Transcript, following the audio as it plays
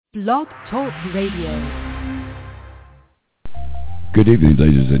Blog Talk Radio. Good evening,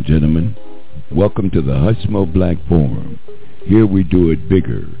 ladies and gentlemen. Welcome to the Hushmo Black Forum. Here we do it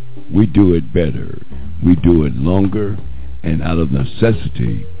bigger, we do it better, we do it longer, and out of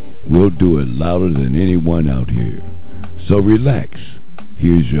necessity, we'll do it louder than anyone out here. So relax.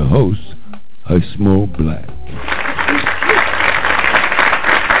 Here's your host, Hushmo Black.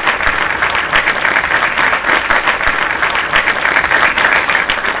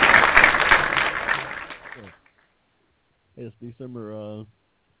 It's December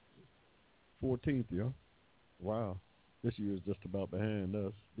 14th, y'all. Wow. This year is just about behind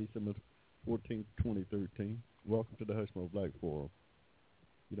us. December 14th, 2013. Welcome to the Hushmo Black Forum.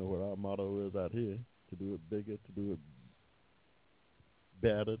 You know what our motto is out here? To do it bigger, to do it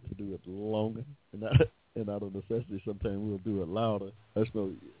better, to do it longer. And out of necessity, sometimes we'll do it louder.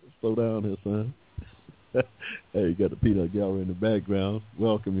 Hushmo, slow down here, son. Hey, you got the peanut gallery in the background.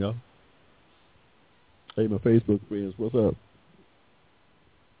 Welcome, y'all. Hey, my Facebook friends, what's up?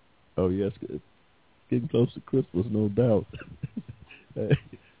 Oh, yes, it's getting close to Christmas, no doubt. Hey,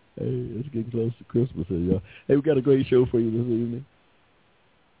 it's getting close to Christmas here, y'all. Hey, we got a great show for you this evening.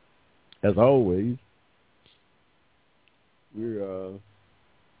 As always, we're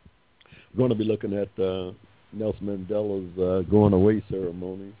going to be looking at Nelson Mandela's going away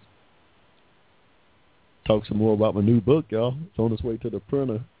ceremonies. Talk some more about my new book, y'all. It's on its way to the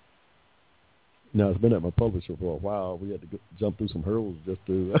printer. Now, it's been at my publisher for a while. We had to jump through some hurdles just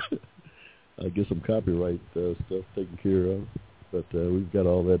to get some copyright stuff taken care of. But we've got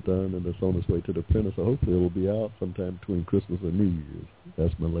all that done, and it's on its way to the printer, so hopefully it will be out sometime between Christmas and New Year's.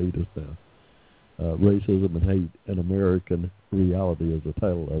 That's my latest now. Racism and Hate, an American Reality is the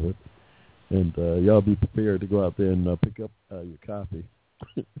title of it. And y'all be prepared to go out there and pick up your copy.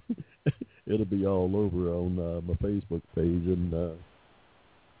 It'll be all over on my Facebook page and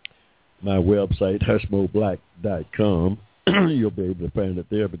my website, hushmoblack.com. You'll be able to find it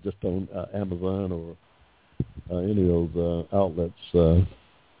there, but just on Amazon or any of those outlets, you'll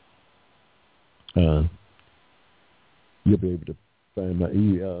be able to find my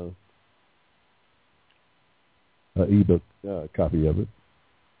ebook copy of it.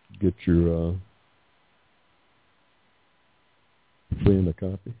 Get your friend a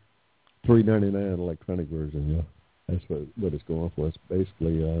copy. $3.99 electronic version, yeah. That's what it's going for. It's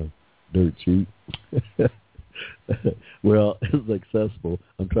basically dirt cheap. Well, it's accessible.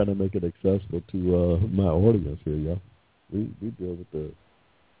 I'm trying to make it accessible to my audience here, y'all. We deal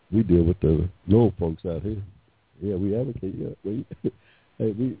with the little folks out here. Yeah, we advocate. Yeah,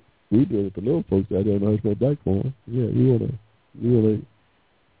 we deal with the little folks out there on the Hushmo Black Forum. Yeah, we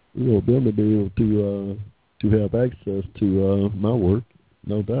want them to be able to have access to my work,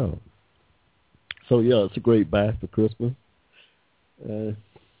 no doubt. So yeah, it's a great buy for Christmas.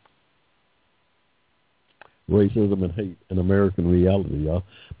 Racism and Hate, an American Reality, y'all.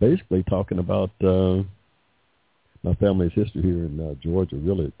 Basically talking about my family's history here in Georgia.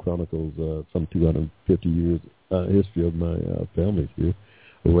 Really, it chronicles some 250 years history of my family's here.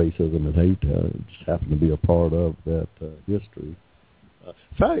 Racism and hate just happen to be a part of that history. In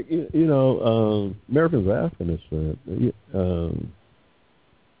fact, you know, Americans are asking us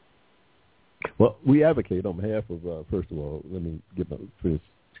well, we advocate on behalf of, first of all, let me get my finish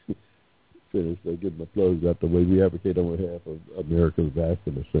getting my plugs out the way. We advocate on behalf of Americans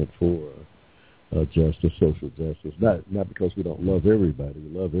asking us for justice, social justice. Not because we don't love everybody. We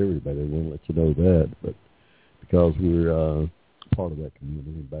love everybody. We want to let you know that, but because we're part of that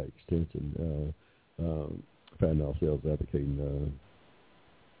community, and by extension, find ourselves advocating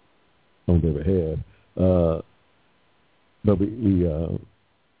on their behalf. But we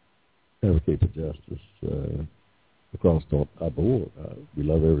advocate for justice across our board. We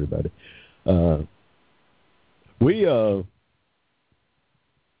love everybody. So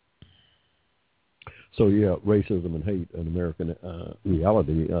yeah, Racism and Hate, an American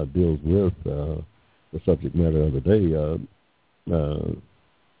Reality deals with the subject matter of the day.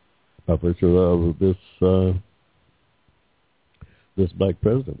 By virtue of this black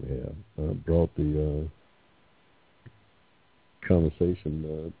president we have, brought the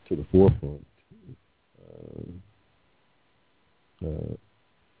conversation to the forefront.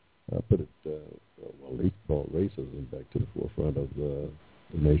 Put it, well, at least brought racism back to the forefront of the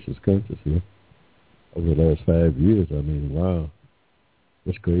nation's consciousness. Over the last 5 years, I mean, wow,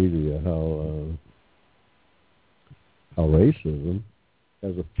 it's crazy how racism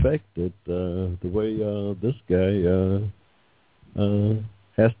has affected the way this guy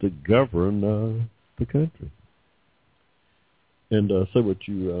has to govern the country. And say what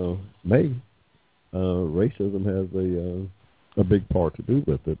you may, racism has a a big part to do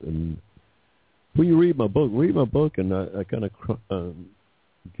with it. And when you read my book, and I kind of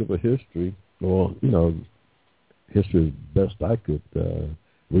give a history, or, history as best I could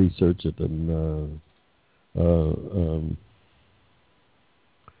research it and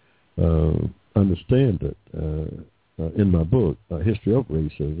understand it in my book, History of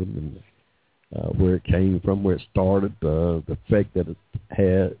Racism, and where it came from, where it started, the effect that it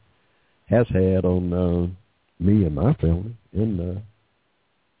has had on me and my family, and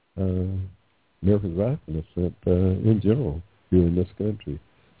Americans of African descent in general here in this country.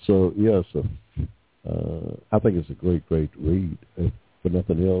 So, yes, I think it's a great, great read, if for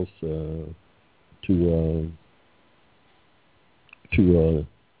nothing else, to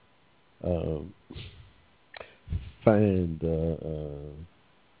find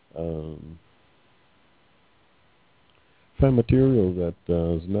material that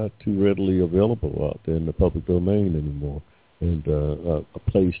is not too readily available out there in the public domain anymore, and a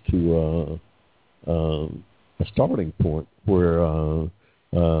place to a starting point where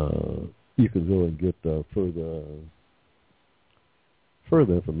you can go and get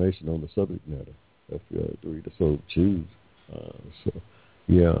further information on the subject matter if the reader so choose.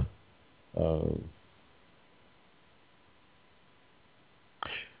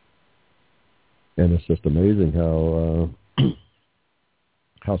 And it's just amazing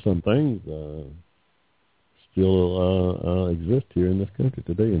how some things still exist here in this country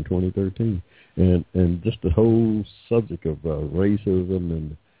today in 2013, and just the whole subject of racism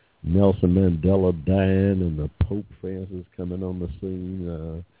and Nelson Mandela dying and the Pope Francis coming on the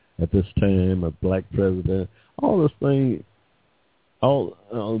scene at this time, a black president, all this thing, all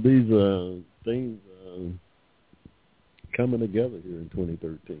these things coming together here in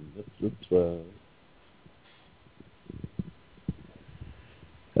 2013. It's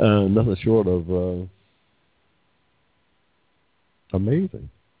nothing short of amazing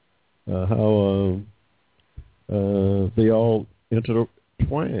how they all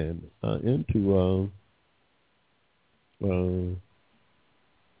intertwine into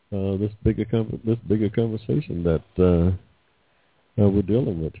this bigger conversation that we're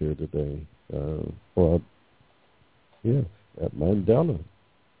dealing with here today. At Mandela,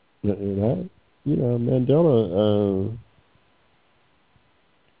 Mandela.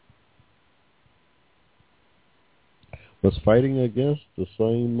 Was fighting against the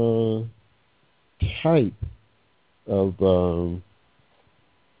same type of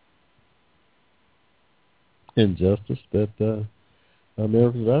injustice that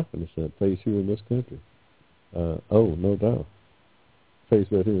Americans of African descent face here in this country. No doubt, face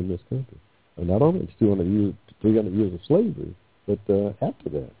that here in this country. And not only 300 years of slavery, but after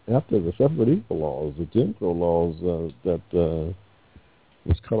that, after the separate equal laws, the Jim Crow laws that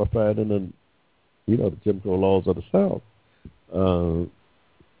was codified in the Jim Crow laws of the South.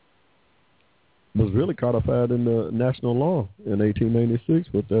 Was really codified in the national law in 1896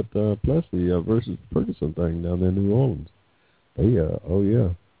 with that Plessy versus Ferguson thing down there in New Orleans.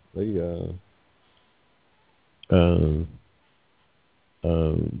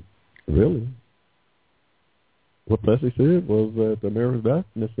 Really, what Plessy said was that the Americans of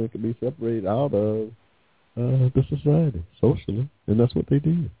African descent could be separated out of the society socially, and that's what they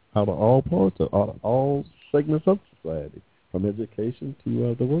did. Out of all parts, out of all segments of society, from education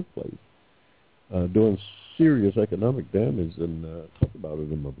to the workplace, doing serious economic damage, and talk about it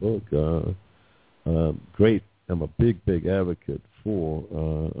in my book. I'm a big advocate for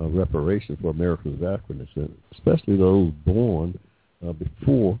a reparation for Americans of African descent, especially those born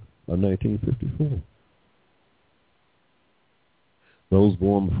before 1954. Those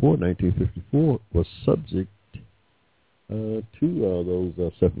born before 1954 were subject to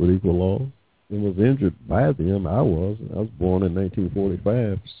those separate equal laws and was injured by them. I was born in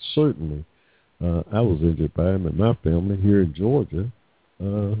 1945. Certainly, I was injured by them and my family here in Georgia,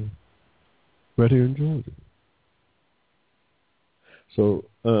 right here in Georgia. So,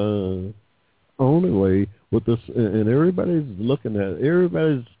 only way with this, and everybody's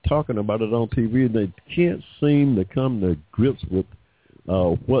talking about it on TV, and they can't seem to come to grips with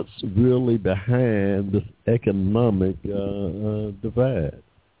what's really behind this economic divide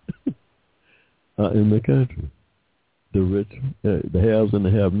in the country. The rich, the haves and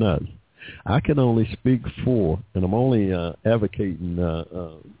the have-nots. I can only speak for, and I'm only advocating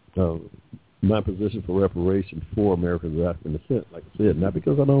my position for reparation for Americans of African descent, like I said, not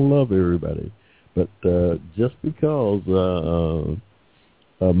because I don't love everybody, but just because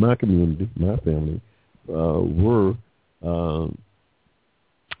my community, my family, were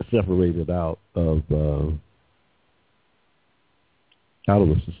separated out of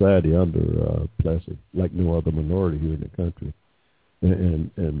the society under Plessy, like no other minority here in the country.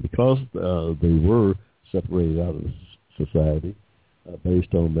 and because they were separated out of society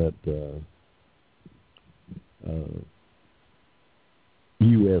based on that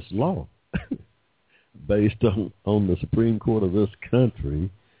U.S. law, based on the Supreme Court of this country,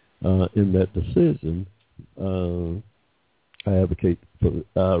 in that decision, I advocate for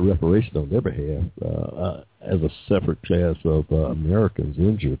reparation on their behalf as a separate class of Americans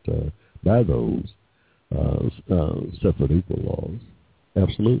injured by those separate equal laws.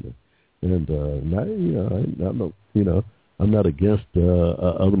 Absolutely. And I'm not against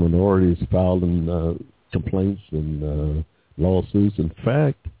other minorities filing complaints and lawsuits. In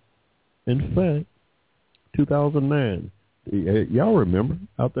fact, 2009. Y'all remember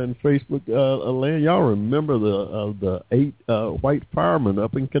out there in Facebook land? Y'all remember the 8 white firemen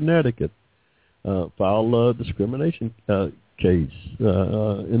up in Connecticut filed a discrimination case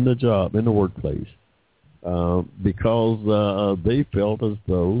in the workplace because they felt as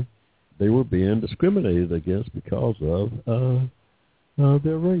though they were being discriminated against because of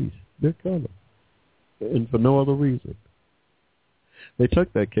their race, their color, and for no other reason. They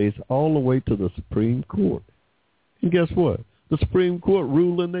took that case all the way to the Supreme Court. And guess what? The Supreme Court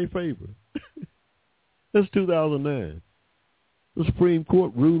ruled in their favor. That's 2009. The Supreme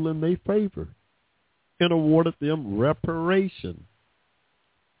Court ruled in their favor and awarded them reparation.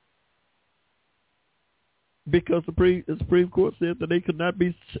 Because the Supreme Court said that they could not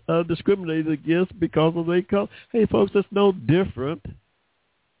be discriminated against because of their color. Hey, folks, that's no different.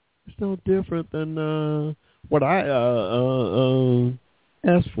 It's no different than what I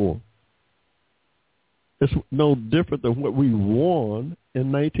asked for. It's no different than what we won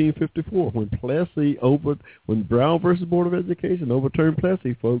in 1954 when Brown versus Board of Education overturned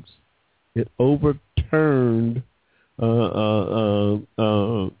Plessy, folks. It overturned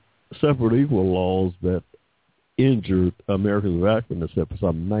separate equal laws that injured Americans of African descent for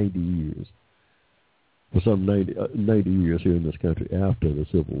some 90 years. For some 90 years here in this country after the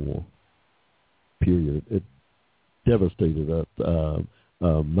Civil War period. It devastated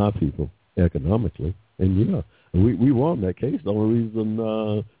my people economically. And, we won that case. The only reason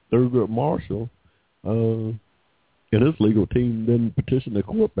Thurgood Marshall and his legal team didn't petition the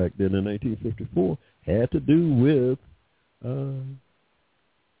court back then in 1954 had to do with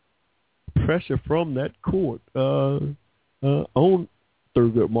pressure from that court on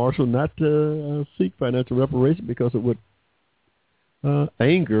Thurgood Marshall not to seek financial reparation because it would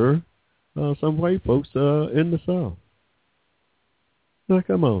anger some white folks in the South. Now,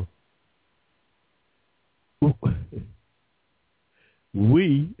 come on.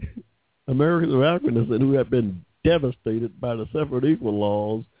 We, Americans of African descent, who have been devastated by the separate equal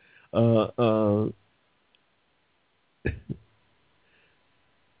laws,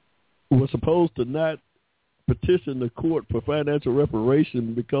 were supposed to not petition the court for financial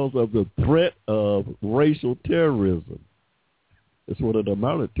reparation because of the threat of racial terrorism. That's what it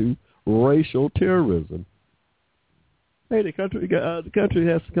amounted to, racial terrorism. Hey, the country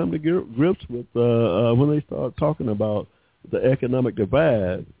has to come to grips with when they start talking about the economic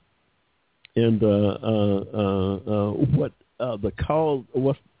divide and what the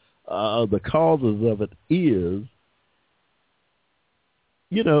causes of it is.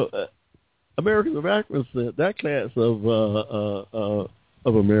 Americans of African descent, that class of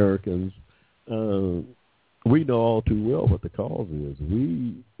Americans, we know all too well what the cause is.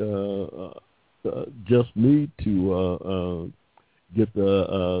 We just need to get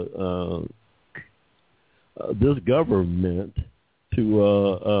this government to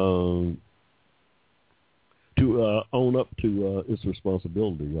own up to its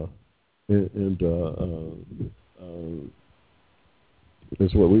responsibility, and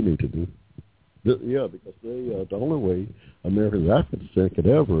that's what we need to do. Yeah, because the only way Americans of African descent could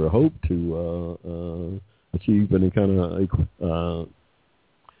ever hope to achieve any kind of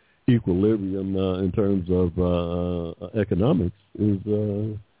equilibrium in terms of economics is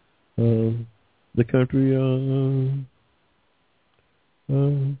the country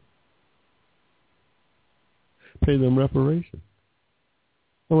pay them reparation.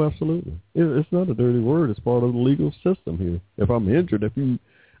 Oh, absolutely. It's not a dirty word. It's part of the legal system here. If I'm injured, if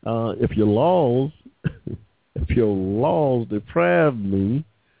your laws deprive me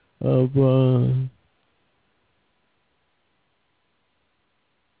of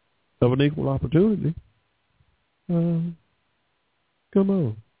an equal opportunity, come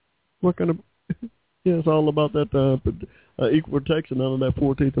on. What kind of it's all about that equal protection under that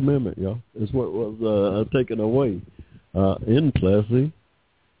 14th Amendment, y'all. Is what was taken away in Plessy.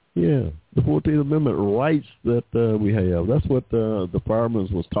 Yeah, the 14th Amendment rights that we have. That's what the firemen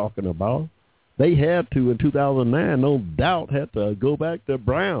was talking about they had to in 2009, no doubt, had to go back to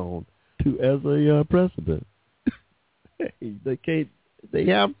Brown as a president. They can't. They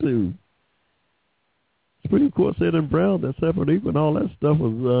have to. Supreme Court said in Brown that separate equal and all that stuff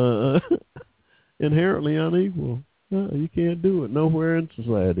was inherently unequal. You can't do it nowhere in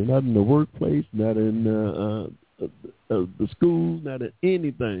society, not in the workplace, not in the schools, not in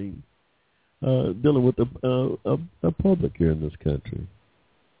anything dealing with the public here in this country.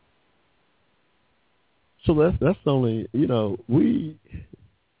 So that's only, we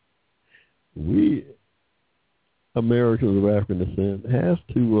Americans of African descent has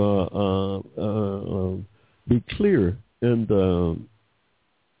to be clear in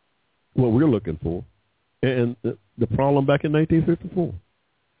what we're looking for. And the problem back in 1954,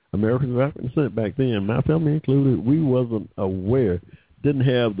 Americans of African descent back then, my family included, we wasn't aware, didn't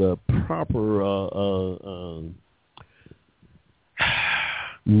have the proper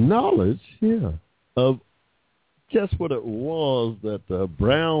knowledge, of just what it was that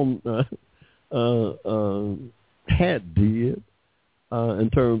Brown had did in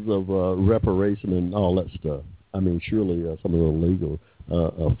terms of reparation and all that stuff. I mean, surely some of the legal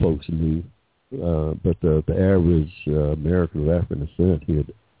folks knew, but the average American of African descent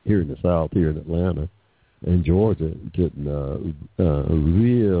here in the South, here in Atlanta and Georgia, didn't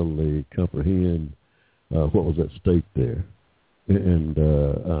really comprehend what was at stake there, and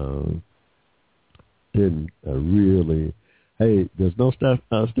didn't really. Hey, there's no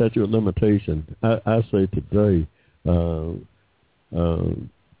statute of limitation. I say today,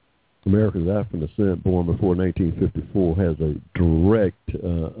 Americans of African descent born before 1954 has a direct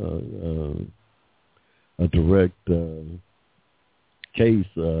case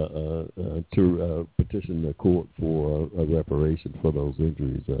to petition the court for a reparation for those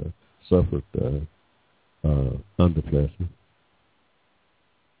injuries suffered under Plessy.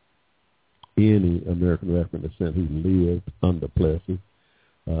 Any American of African descent who lived under Plessy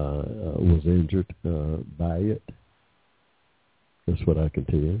was injured by it. That's what I can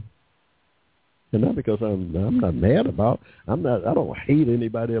tell you. And not because I'm not mad about. I don't hate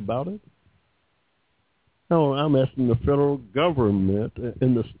anybody about it. No, I'm asking the federal government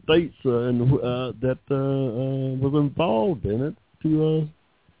and the states that was involved in it to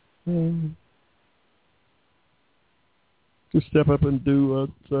step up and do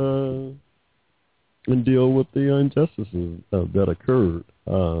and deal with the injustices that occurred.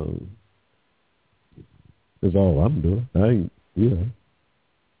 Is all I'm doing.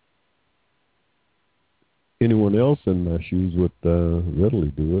 Anyone else in my shoes would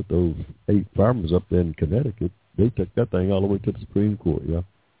readily do it. Those 8 farmers up there in Connecticut, they took that thing all the way to the Supreme Court,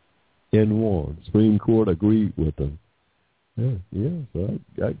 and won. Supreme Court agreed with them. So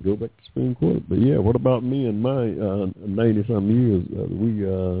I go back to Supreme Court. But, what about me and my 90-some years? We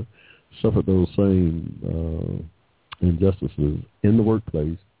suffered those same injustices in the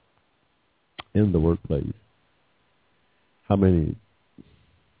workplace.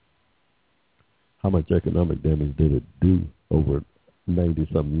 How much economic damage did it do over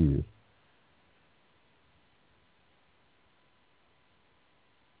 90-some years?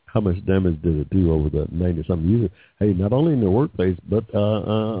 How much damage did it do over the 90-some years? Hey, not only in the workplace, but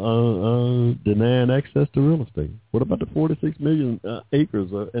denying access to real estate. What about the 46 million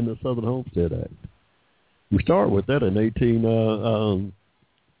acres in the Southern Homestead Act? We started with that in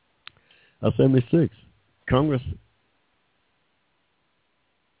 1876. Congress.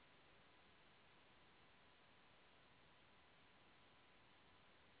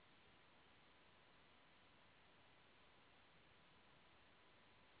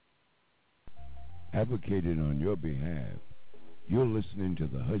 Advocated on your behalf. You're listening to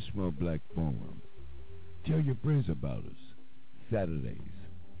the Hushmo Black Forum. Tell your friends about us. Saturdays,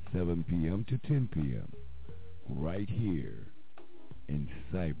 7 p.m. to 10 p.m. right here in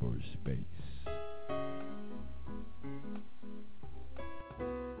cyberspace.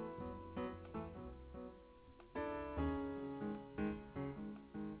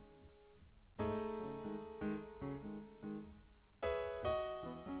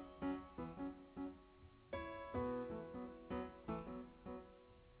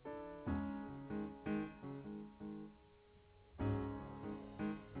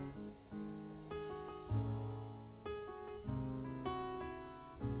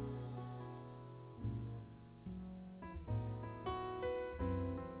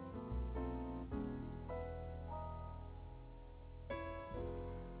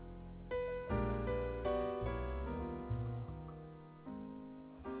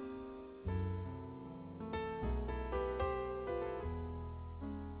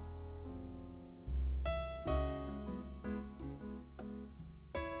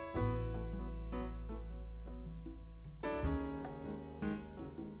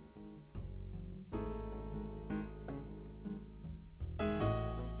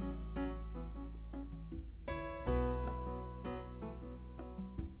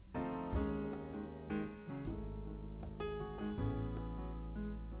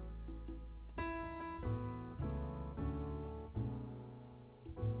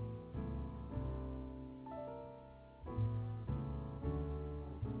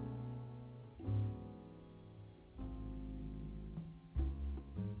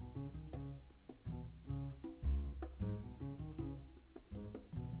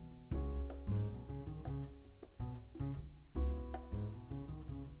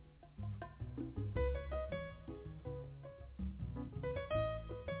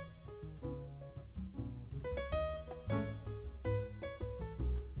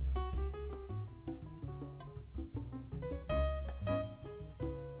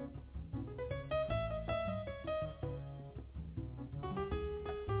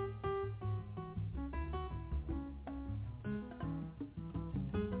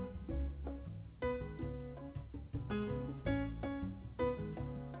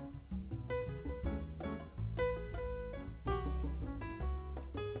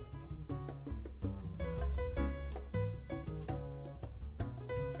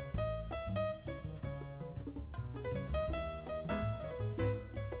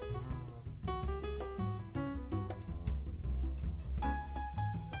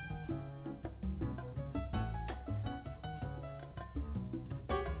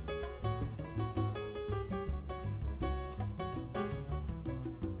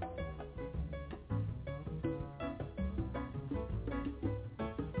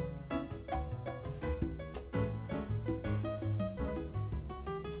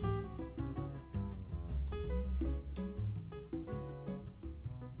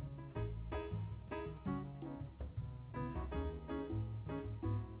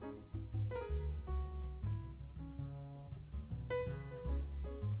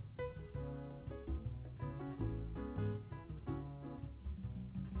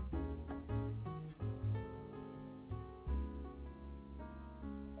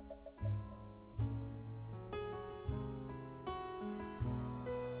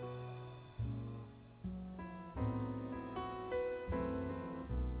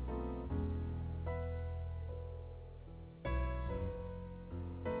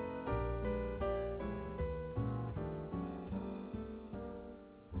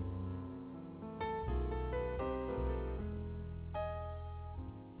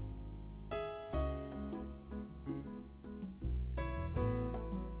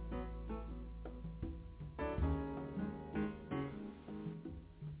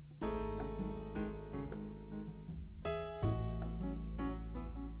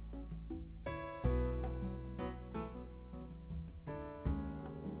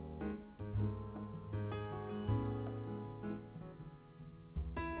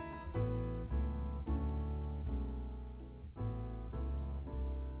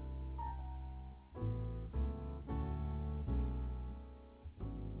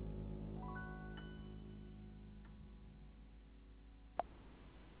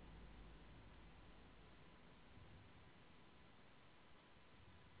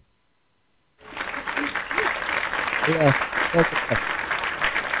 Yeah.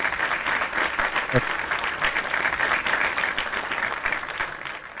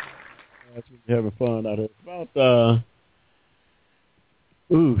 We're having fun out here. It's about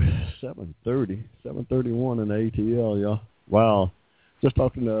 7:31 in the ATL, y'all. Wow. Just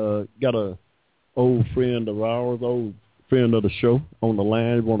talking to got a old friend of ours, old friend of the show on the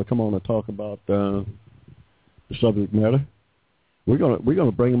line. We want to come on and talk about the subject matter. We're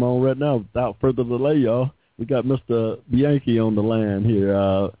gonna bring him on right now without further delay, y'all. We got Mr. Bianchi on the line here.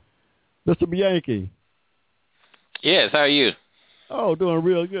 Mr. Bianchi. Yes, how are you? Oh, doing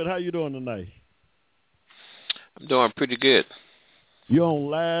real good. How you doing tonight? I'm doing pretty good. You're on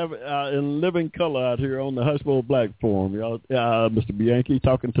live in living color out here on the Hushmo Black Forum, y'all. Mr. Bianchi,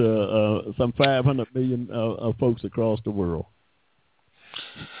 talking to some 500 million folks across the world.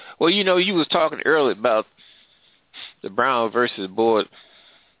 Well, you was talking earlier about the Brown versus Board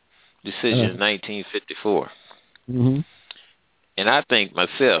decision in 1954. Mm-hmm. And I think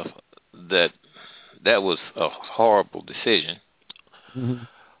myself that was a horrible decision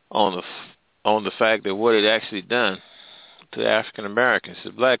on the fact that what it actually done to African Americans,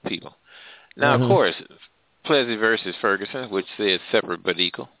 to black people. Now, of course, Plessy versus Ferguson, which said separate but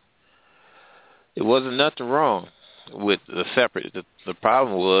equal, it wasn't nothing wrong with the separate. The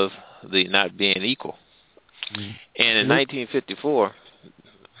problem was the not being equal. And in 1954,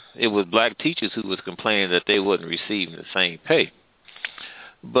 it was black teachers who was complaining that they wasn't receiving the same pay.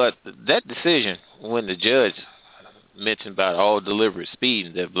 But that decision, when the judge mentioned about all deliberate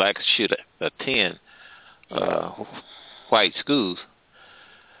speeding, that blacks should attend white schools,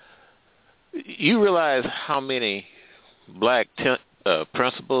 you realize how many black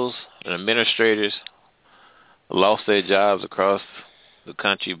principals and administrators lost their jobs across the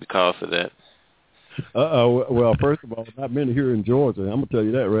country because of that? Well, first of all, not many here in Georgia. I'm going to tell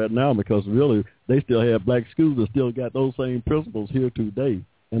you that right now because really they still have black schools that still got those same principals here today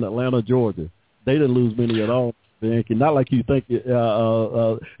in Atlanta, Georgia. They didn't lose many at all. Not like you think.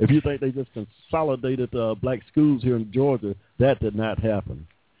 If you think they just consolidated black schools here in Georgia, that did not happen.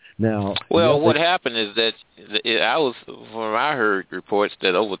 Now, well, what happened is that I heard reports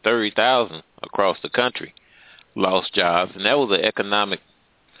that over 30,000 across the country lost jobs, and that was an economic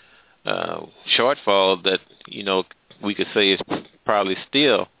shortfall that we could say is probably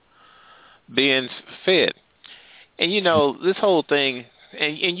still being fed. And this whole thing,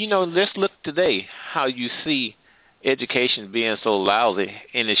 and let's look today how you see education being so lousy,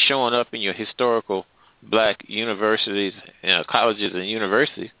 and it's showing up in your historical black universities, colleges and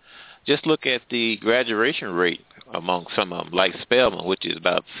universities. Just look at the graduation rate among some of them, like Spelman, which is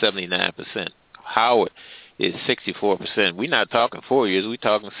about 79%. Howard is 64%. We're not talking 4 years, we're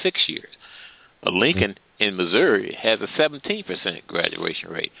talking 6 years. Lincoln in Missouri has a 17%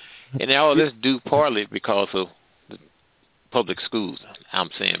 graduation rate. And all this due partly because of the public schools, I'm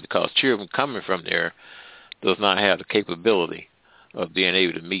saying, because children coming from there does not have the capability of being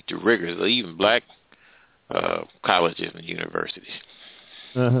able to meet the rigors of even black colleges and universities.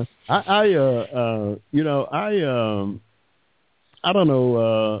 I don't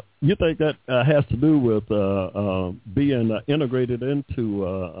know. You think that has to do with being integrated into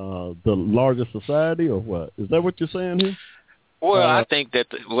the larger society, or what? Is that what you're saying here? Well, I think that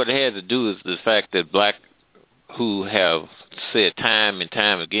what it has to do is the fact that black who have said time and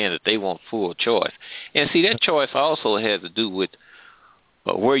time again that they want full choice. And see, that choice also has to do with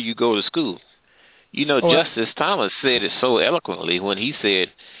where you go to school. Justice Thomas said it so eloquently when he said,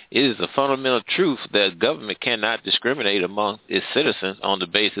 it is a fundamental truth that government cannot discriminate among its citizens on the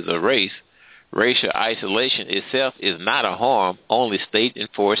basis of race. Racial isolation itself is not a harm, only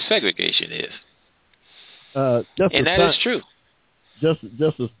state-enforced segregation is. And that is true.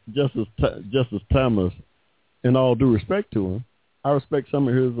 Justice Thomas, in all due respect to him, I respect some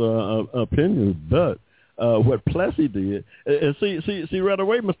of his opinions, but what Plessy did, and see right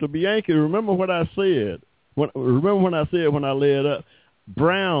away, Mr. Bianchi, remember what I said. When I led up,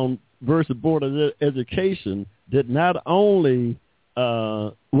 Brown versus Board of Education was not only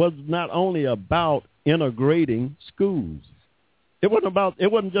about integrating schools. It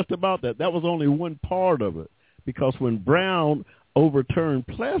wasn't just about that. That was only one part of it, because when Brown overturned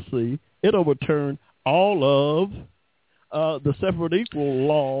Plessy, it overturned all of the separate equal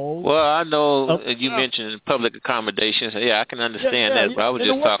laws. Well, I know you mentioned public accommodations. Yeah, I can understand that, but I was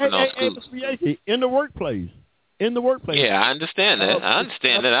just talking on schools. In the workplace. Yeah, I understand that.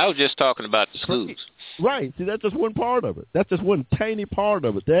 I was just talking about the schools. Right. See, that's just one part of it. That's just one tiny part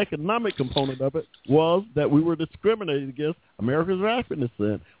of it. The economic component of it was that we were discriminated against. Americans of African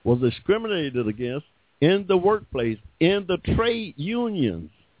descent was discriminated against in the workplace, in the trade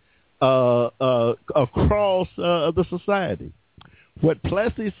unions. across the society. What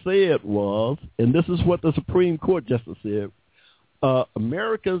Plessy said was, and this is what the Supreme Court justice said,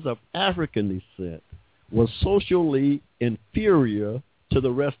 Americans of African descent were socially inferior to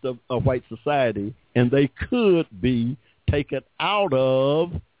the rest of white society, and they could be taken out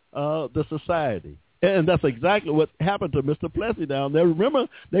of the society. And that's exactly what happened to Mr. Plessy down there. Remember,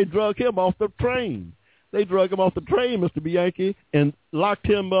 they drug him off the train. They drug him off the train, Mr. Bianchi, and locked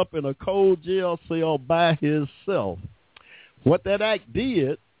him up in a cold jail cell by himself. What that act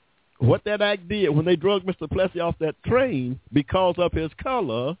did, when they drug Mr. Plessy off that train because of his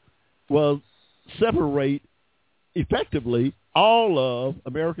color, was separate effectively all of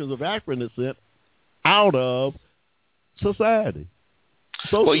Americans of African descent out of society.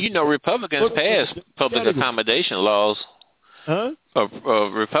 So, well, Republicans passed public accommodation laws. Huh?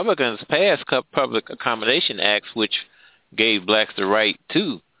 Republicans passed public accommodation acts, which gave blacks the right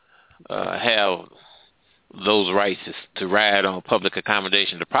to have those rights to ride on public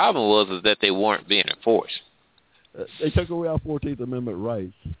accommodation. The problem was that they weren't being enforced. They took away our 14th Amendment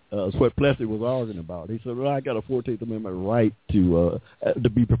rights. That's what Plessy was arguing about. He said, well, I got a 14th Amendment right to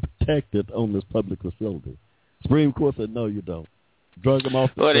be protected on this public facility. Supreme Court said, no, you don't. Drug them off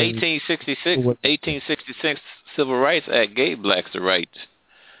the train. The 1866 Civil Rights Act gave blacks the right,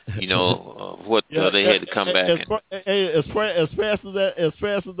 they had to come back. As fast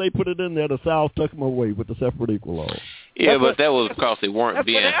as they put it in there, the South took them away with the separate equal law. Yeah, but that was because they weren't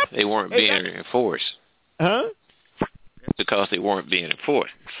being enforced. Huh? Because they weren't being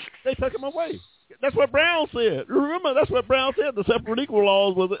enforced. They took them away. That's what Brown said. Remember, that's what Brown said. The separate equal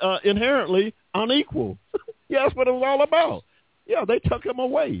laws was inherently unequal. Yeah, that's what it was all about. Yeah, they took them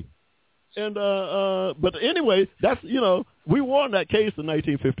away. And but anyway, that's we won that case in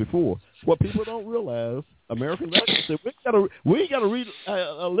 1954. What people don't realize, American veterans said we got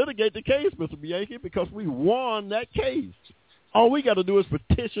to litigate the case, Mr. Bianchi, because we won that case. All we got to do is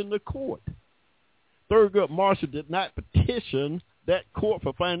petition the court. Thurgood Marshall did not petition that court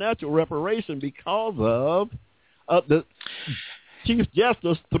for financial reparation because of the Chief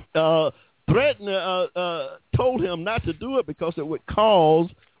Justice threatened, told him not to do it because it would cause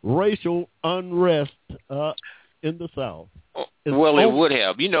racial unrest in the South. Well, it would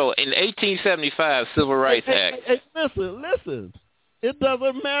have. In 1875 Civil Rights Act. Listen. It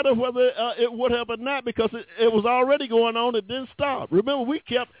doesn't matter whether it would have or not because it was already going on. It didn't stop. Remember, we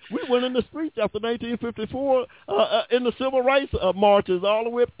went in the streets after 1954 in the civil rights marches all the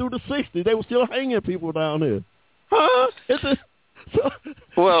way up through the 60s. They were still hanging people down there. Huh?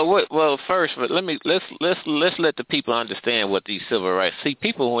 Well, first, but let's let the people understand what these civil rights. See,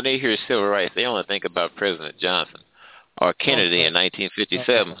 people when they hear civil rights, they only think about President Johnson or Kennedy in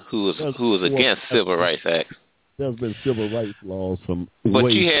 1957, who was against civil rights acts. There's been civil rights laws from.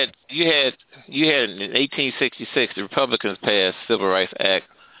 But you had in 1866 the Republicans passed Civil Rights Act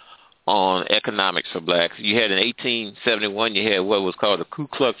on economics for blacks. You had in 1871 you had what was called the Ku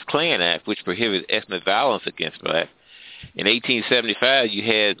Klux Klan Act, which prohibited ethnic violence against blacks. In 1875 you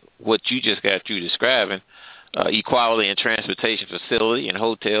had what you just got through describing, equality in transportation facility and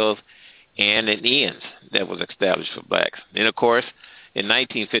hotels and in inns that was established for blacks. And of course, in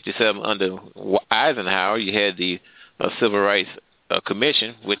 1957, under Eisenhower, you had the Civil Rights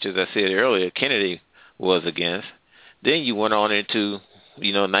Commission, which, as I said earlier, Kennedy was against. Then you went on into,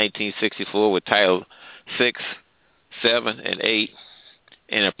 1964 with Title 6, 7, and 8,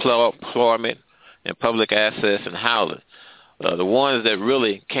 and employment and public access and housing. The ones that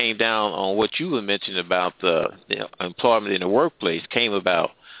really came down on what you were mentioning about the employment in the workplace came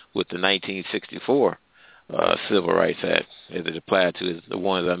about with the 1964 Civil Rights Act, as it applied to the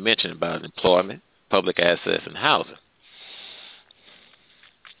ones I mentioned about employment, public access, and housing.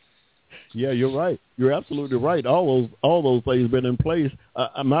 Yeah, you're right. You're absolutely right. All those things have been in place.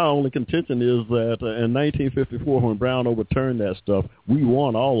 My only contention is that in 1954, when Brown overturned that stuff, we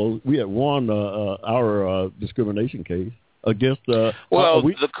won all those. We had won our discrimination case against. The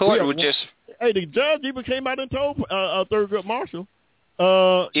court would just. Hey, the judge even came out and told Thurgood Marshall.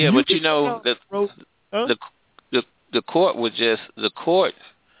 The court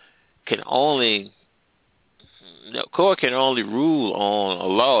can only rule on a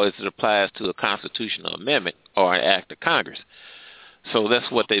law as it applies to a constitutional amendment or an act of Congress. So that's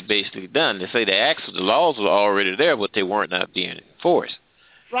what they basically done. They say the laws were already there, but they weren't not being enforced.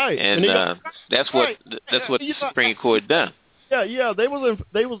 Right, and that's what the Supreme Court done. Yeah, they was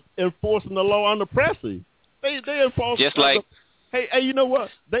enforcing the law under Plessy. They enforced just like. Hey, you know what?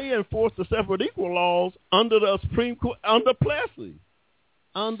 They enforced the separate equal laws under the Supreme Court, under Plessy.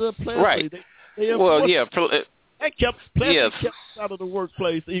 Right. Plessy kept out of the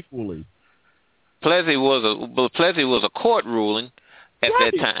workplace equally. Plessy was a court ruling at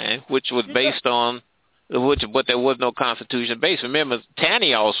that time, which was based on but there was no constitution based. Remember,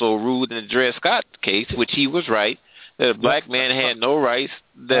 Taney also ruled in the Dred Scott case, which he was right, that a black man had no rights,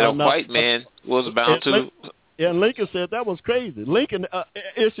 that a white man was bound to. And Lincoln said that was crazy. Lincoln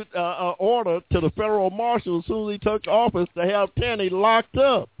issued an order to the federal marshal as soon as he took office to have Taney locked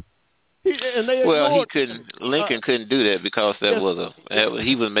up. Lincoln couldn't do that because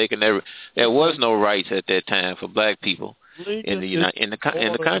he was making there was no rights at that time for black people in the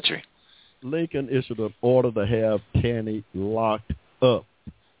country. Lincoln issued an order to have Taney locked up,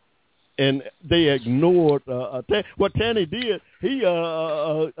 and they ignored what Taney did. He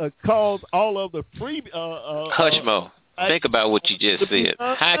caused all of the free. Hushmo, think about what you just said.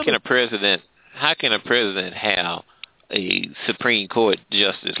 How can a president have a Supreme Court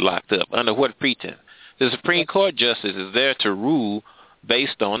justice locked up under what pretense? The Supreme Court justice is there to rule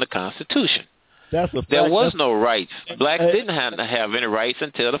based on the Constitution. There was no rights. Blacks didn't have to have any rights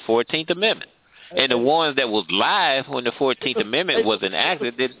until the 14th Amendment. And the ones that was live when the 14th Amendment was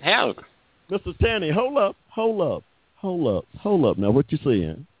enacted didn't have them. Mr. Taney, hold up. Now, what you're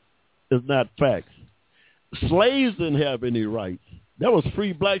saying is not facts. Slaves didn't have any rights. That was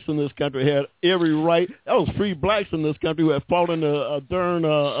free blacks in this country had every right. That was free blacks in this country who had fought in during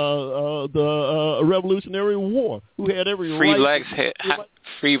the Revolutionary War, who had every right.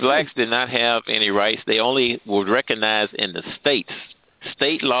 Free blacks did not have any rights. They only were recognized in the states.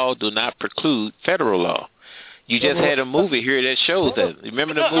 State law do not preclude federal law. You just had a movie here that shows that.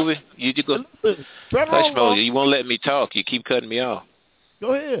 Remember the movie? You go. Hushmo, you won't let me talk. You keep cutting me off.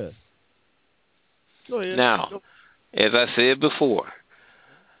 Go ahead. Now, as I said before,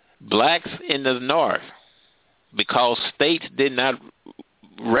 blacks in the North, because states did not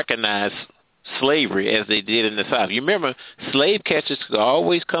recognize slavery as they did in the South. You remember, slave catchers could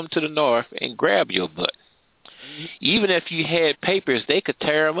always come to the North and grab your butt. Even if you had papers, they could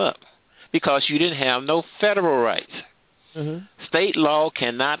tear them up because you didn't have no federal rights. Mm-hmm. State law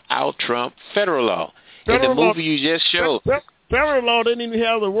cannot out-trump federal law. In the movie you just showed. Federal law didn't even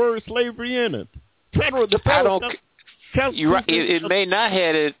have the word slavery in it. You're right. It may not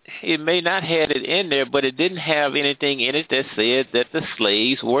have it. It may not have it in there, but it didn't have anything in it that said that the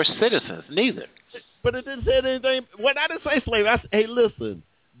slaves were citizens. Neither. But it didn't say anything. Well, I didn't say slave. I said, hey, listen.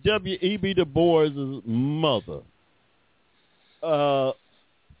 W.E.B. Du Bois' mother,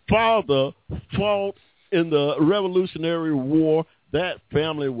 father fought in the Revolutionary War. That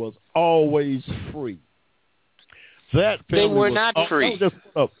family was always free. That family they were not free.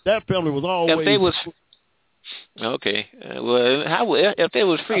 That family was always. If they was okay, well, if they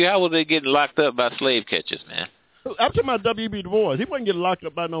was free, how was they getting locked up by slave catchers, man? I'm talking about W.B. Du Bois. He wasn't getting locked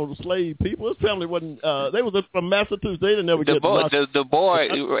up by no slave people. His family wasn't. They was from Massachusetts. They didn't ever get locked up. Du Bois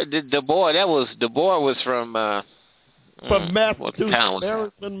was from Massachusetts.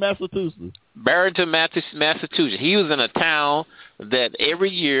 Barrington, Massachusetts. Barrington, Massachusetts. He was in a town that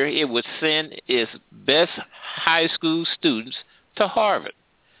every year it would send its best high school students to Harvard.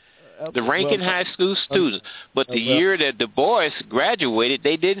 The ranking high school students. But the year that Du Bois graduated,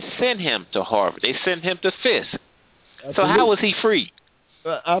 they didn't send him to Harvard. They sent him to Fisk. So how was he free?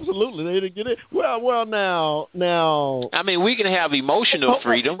 Absolutely. They didn't get it. Well, now. I mean, we can have emotional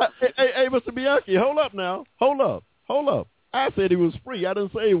freedom. Hey, Mr. Bianchi, hold up now. Hold up. I said he was free. I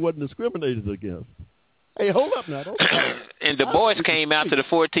didn't say he wasn't discriminated against. Hey, hold up now. And Du Bois came after the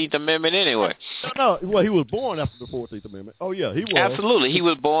 14th Amendment anyway. No, well, he was born after the 14th Amendment. Oh, yeah, he was. Absolutely. He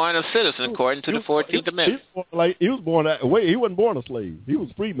was born a citizen according to the 14th Amendment. He was born that way. He wasn't born a slave. He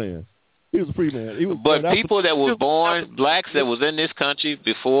was a free man. But people that were born, blacks that was in this country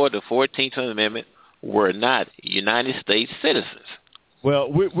before the 14th Amendment were not United States citizens. Well,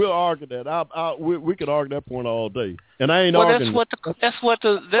 we'll argue that. We could argue that point all day, and I ain't arguing. That's why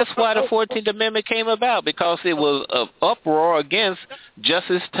the 14th Amendment came about, because it was an uproar against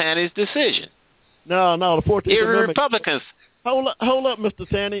Justice Taney's decision. No, the 14th Amendment. Republicans. Hold up, Mr.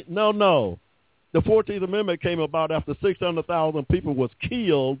 Taney. No. The 14th Amendment came about after 600,000 people was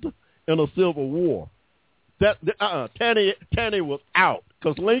killed in a civil war. Taney was out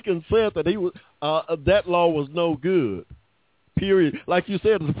because Lincoln said that he was that law was no good. Period. Like you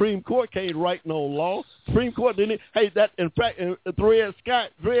said, the Supreme Court can't write no law. Supreme Court didn't. In fact, Dred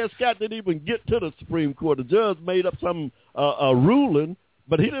Scott didn't even get to the Supreme Court. The judge made up some ruling,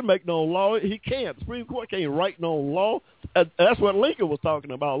 but he didn't make no law. He can't. The Supreme Court can't write no law. That's what Lincoln was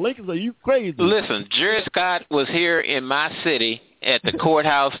talking about. Lincoln said, "You crazy." Listen, Dred Scott was here in my city at the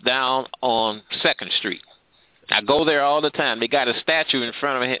courthouse down on 2nd Street. I go there all the time. They got a statue in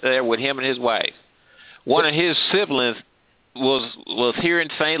front of him there with him and his wife. one of his siblings was here in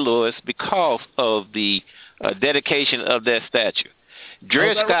St. Louis because of the dedication of that statue.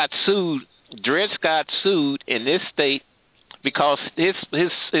 Dred Scott sued in this state because his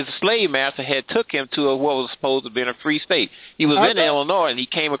slave master had took him to what was supposed to have been a free state. He was in Illinois and he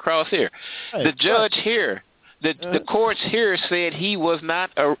came across here. The judge here, the courts here said he was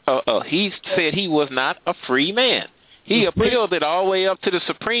not a free man. He appealed it all the way up to the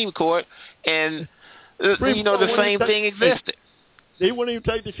Supreme Court, and the same thing existed. He wouldn't even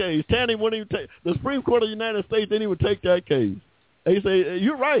take the case. Tanny wouldn't even take the Supreme Court of the United States. Didn't even take that case. He said,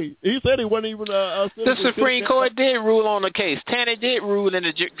 "You're right." He said he wasn't even a the Supreme Court did rule on the case. Tanny did rule in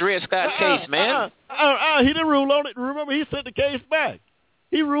the Dred Scott case, man. He didn't rule on it. Remember, he sent the case back.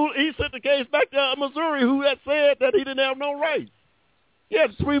 He sent the case back to Missouri, who had said that he didn't have no rights. Yeah,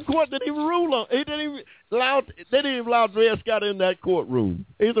 the Supreme Court didn't even rule on. They didn't even allow Dred Scott in that courtroom.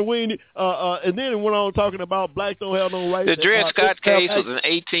 He said and then it went on talking about blacks don't have no rights. The Dred Scott case was in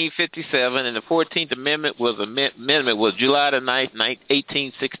 1857, and the 14th Amendment was July the 9th,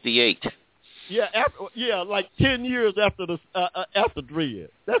 1868. Yeah, like 10 years after Dred.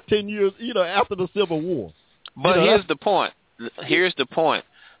 That's 10 years, after the Civil War. But here's the point.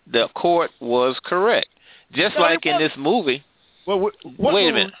 The court was correct. Just like in this movie. Well, wait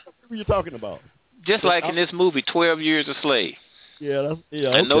a minute. What are you talking about? Just like in this movie, 12 Years a Slave. Yeah,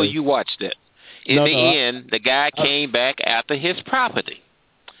 I know you watched it. In the end, the guy came back after his property.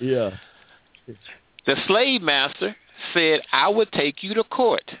 Yeah. The slave master said, "I would take you to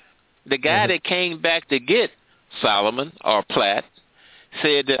court." The guy that came back to get Solomon or Platt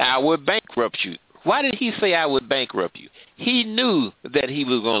said that I would bankrupt you. Why did he say I would bankrupt you? He knew that he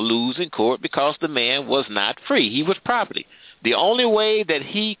was going to lose in court because the man was not free. He was property. The only way that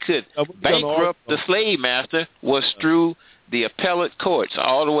he could bankrupt the slave master was through the appellate courts,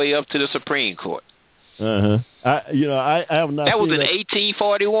 all the way up to the Supreme Court. I have not. That was in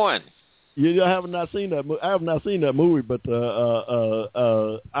 1841. I have not seen that. I have not seen that movie, but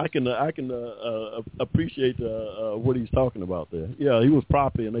I can appreciate what he's talking about there. Yeah, he was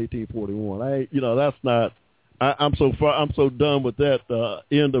property in 1841. That's not. I'm so done with that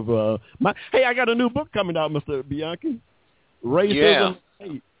end of my. Hey, I got a new book coming out, Mr. Bianchi. Racism.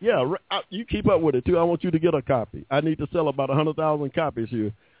 Yeah, you keep up with it too. I want you to get a copy. I need to sell about 100,000 copies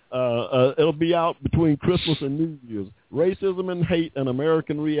here. It'll be out between Christmas and New Year's. Racism and Hate, an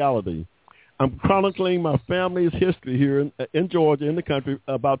American Reality. I'm chronicling my family's history here in Georgia, in the country,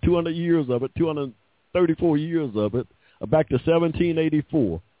 about 200 years of it, 234 years of it, back to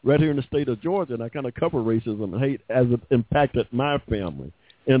 1784, right here in the state of Georgia. And I kind of cover racism and hate as it impacted my family.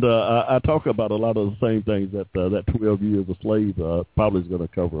 And I talk about a lot of the same things that 12 Years a Slave probably is going to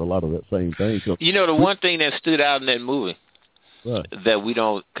cover a lot of that same thing. So, the one thing that stood out in that movie that we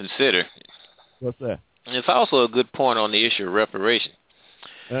don't consider. What's that? And it's also a good point on the issue of reparation.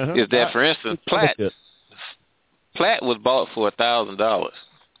 Is that, for instance, Platt was bought for $1,000,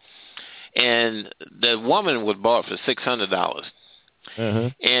 and the woman was bought for $600.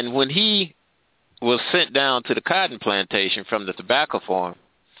 And when he was sent down to the cotton plantation from the tobacco farm,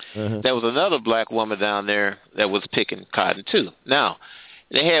 there was another black woman down there that was picking cotton too. Now,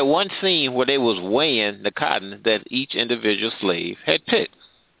 they had one scene where they was weighing the cotton that each individual slave had picked.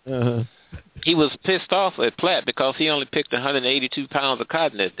 He was pissed off at Platt because he only picked 182 pounds of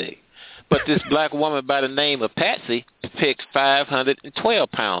cotton that day. But this black woman by the name of Patsy picked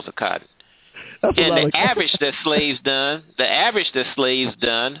 512 pounds of cotton. And the average that slaves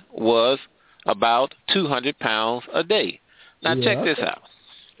done was about 200 pounds a day. Now check this out.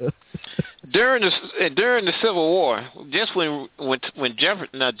 During the Civil War, just when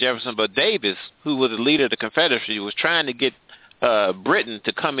Davis, who was the leader of the Confederacy, was trying to get Britain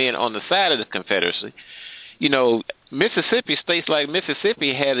to come in on the side of the Confederacy, Mississippi, states like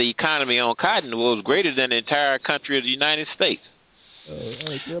Mississippi had an economy on cotton that was greater than the entire country of the United States.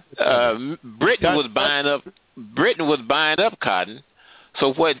 Britain was buying up cotton.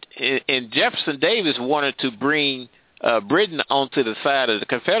 So and Jefferson Davis wanted to bring Britain onto the side of the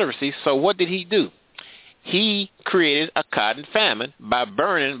Confederacy. So what did he do? He created a cotton famine by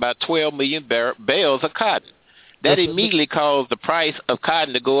burning about 12 million bales of cotton. That immediately caused the price of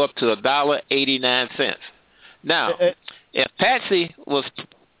cotton to go up to $1.89. Now, if Patsy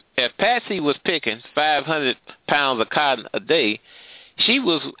was picking 500 pounds of cotton a day, she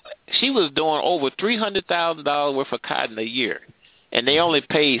was doing over $300,000 worth of cotton a year, and they only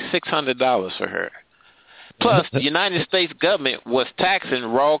paid $600 for her. Plus, the United States government was taxing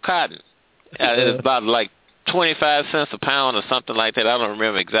raw cotton. It's about like 25 cents a pound or something like that. I don't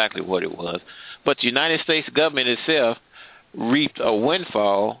remember exactly what it was. But the United States government itself reaped a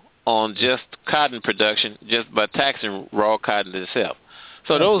windfall on just cotton production just by taxing raw cotton itself.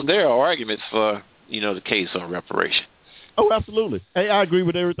 So those there are arguments for, the case on reparation. Oh, absolutely. Hey, I agree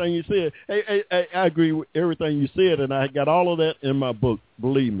with everything you said. Hey, I agree with everything you said, and I got all of that in my book,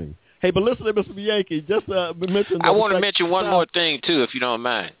 believe me. Hey, but listen to Mr. Bianchi. Just mention. I want to mention one more thing, too, if you don't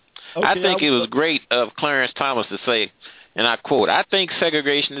mind. Okay, I think it was great of Clarence Thomas to say, and I quote, "I think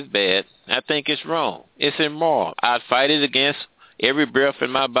segregation is bad. I think it's wrong. It's immoral. I'd fight it against every breath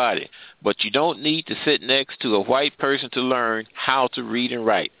in my body. But you don't need to sit next to a white person to learn how to read and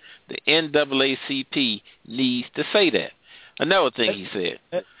write. The NAACP needs to say that." Another thing he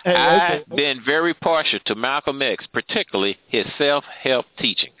said, I've been very partial to Malcolm X, particularly his self-help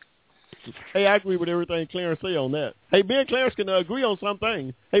teaching. Hey, I agree with everything Clarence say on that. Hey, me and Clarence can agree on some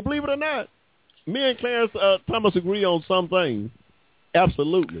things. Hey, believe it or not, me and Clarence Thomas agree on some things.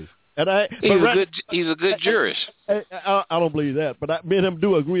 Absolutely. And he's a good jurist. I don't believe that, but me and him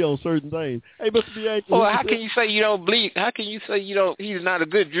do agree on certain things. Hey, Mr. Bianchi. Well, how can you say you don't believe? How can you say he's not a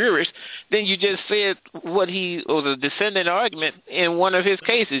good jurist? Then you just said what he was a descendant argument in one of his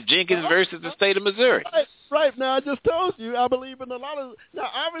cases, Jenkins versus the state of Missouri. Right. Now, I just told you I believe in a lot of. Now,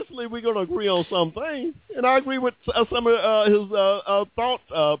 obviously, we're going to agree on some things, and I agree with some of his thought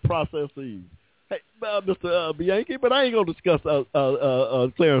processes. Hey, Mr. Bianchi, but I ain't going to discuss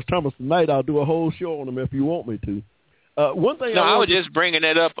Clarence Thomas tonight. I'll do a whole show on him if you want me to. One thing. No, I was just bringing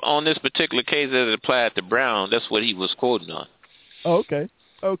that up on this particular case as it applied to Brown. That's what he was quoting on. Okay.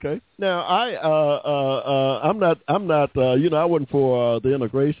 Now, I'm not. I wasn't for the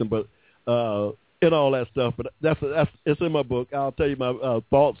integration, but and all that stuff. But that's it's in my book. I'll tell you my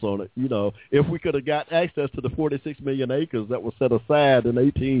thoughts on it. If we could have got access to the 46 million acres that was set aside in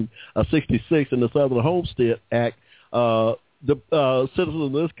 1866 in the Southern Homestead Act, the citizens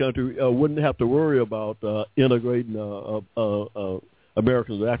of this country wouldn't have to worry about integrating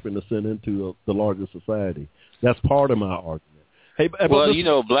Americans of African descent into the larger society. That's part of my argument. Hey,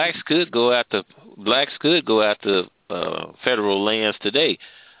 well, blacks could go after federal lands today.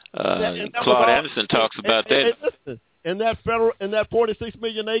 Claude Anderson talks about that. Listen, and that 46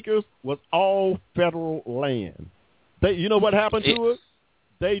 million acres was all federal land. You know what happened to it?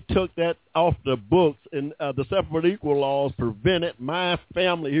 They took that off the books, and the separate but equal laws prevented my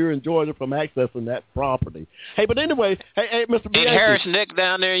family here in Georgia from accessing that property. Hey, but anyway, hey, Mr. Bianchi. And Harris Neck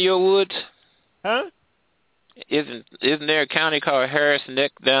down there in your woods? Huh? Isn't there a county called Harris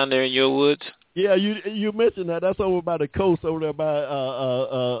Neck down there in your woods? Yeah, you mentioned that. That's over by the coast, over there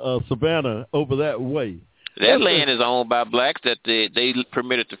by Savannah, over that way. That land is owned by blacks. That they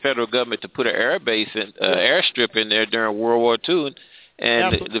permitted the federal government to put an airstrip in there during World War II,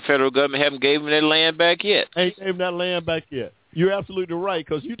 and the federal government haven't given them that land back yet. Ain't gave them that land back yet. You're absolutely right,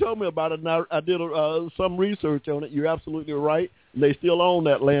 because you told me about it, and I did some research on it. You're absolutely right, and they still own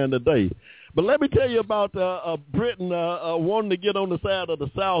that land today. But let me tell you about Britain wanting to get on the side of the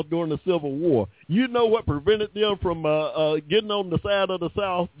South during the Civil War. You know what prevented them from getting on the side of the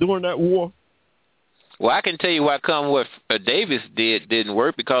South during that war? Well, I can tell you what what Davis didn't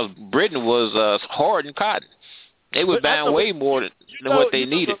work, because Britain was hoarding cotton. They were buying way more than what they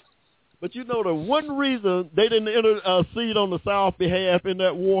needed. But the one reason they didn't intercede on the South's behalf in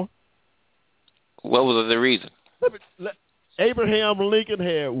that war? What was the reason? Abraham Lincoln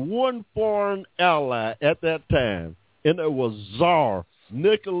had one foreign ally at that time, and it was Tsar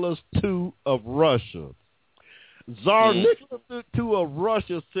Nicholas II of Russia. Tsar Nicholas II of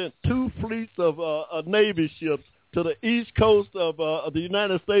Russia sent 2 fleets of Navy ships to the east coast of the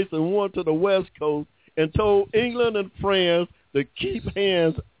United States and one to the west coast, and told England and France to keep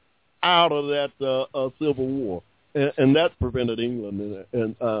hands out of that Civil War. And that prevented England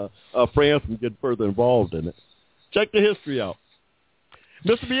and France from getting further involved in it. Check the history out.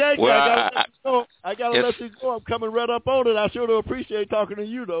 Mr. Bianchi, I got to let you go. I'm coming right up on it. I sure do appreciate talking to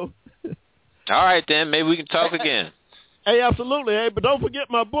you, though. All right, then. Maybe we can talk again. Hey, absolutely. Hey, but don't forget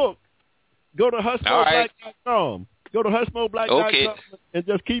my book. Go to HushmoBlack.com. Go to HushmoBlack.com okay. And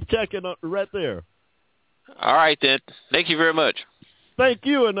just keep checking right there. All right, then. Thank you very much. Thank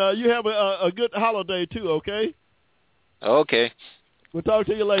you, and you have a good holiday, too, okay? Okay. We'll talk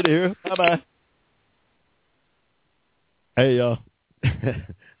to you later here. Bye-bye. Hey,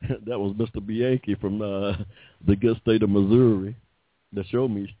 that was Mr. Bianchi from the good state of Missouri, the show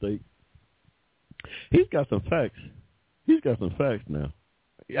me state. He's got some facts. Now.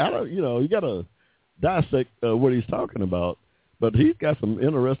 You got to dissect what he's talking about, but he's got some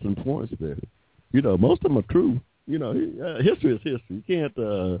interesting points there. Most of them are true. History is history. You can't.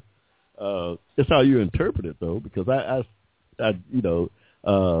 It's how you interpret it, though, because the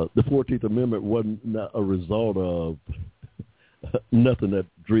 14th Amendment wasn't a result of nothing that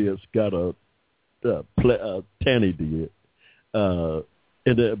Dred Scott or Taney did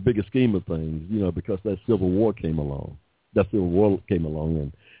in the bigger scheme of things, because that Civil War came along.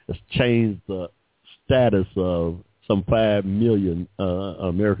 And it's changed the status of some 5 million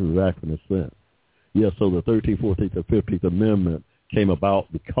Americans of African descent. Yeah, so the 13th, 14th, and 15th Amendment came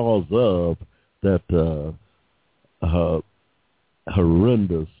about because of that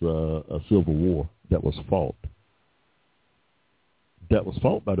horrendous Civil War that was fought. That was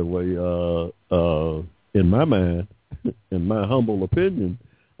fought, by the way, in my mind, in my humble opinion,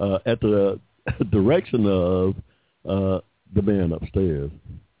 at the direction of the man upstairs.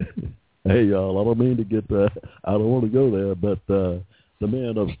 Hey, y'all, I don't mean to get I don't want to go there, but the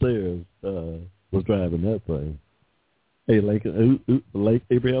man upstairs was driving that thing. Hey,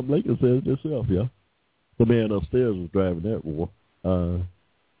 Abraham Lincoln says it himself, yeah. The man upstairs was driving that war. The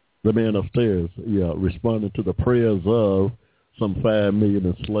man upstairs, responded to the prayers of some 5 million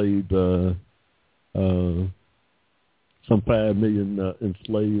enslaved,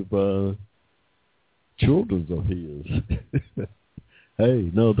 children of his. Hey,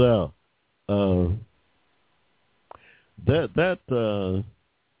 no doubt. That's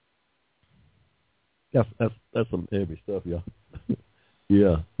some heavy stuff, y'all.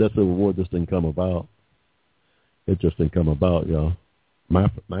 Yeah, that Civil War just didn't come about. It just didn't come about, y'all. My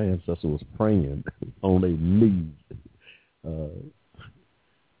ancestor was praying on their knees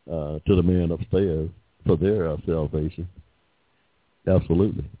to the man upstairs for their salvation.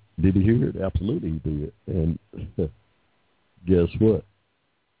 Absolutely. Did he hear it? Absolutely he did. And guess what?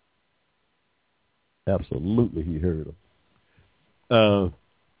 Absolutely he heard him.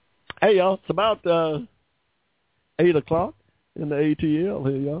 Hey, y'all, it's about 8 o'clock in the ATL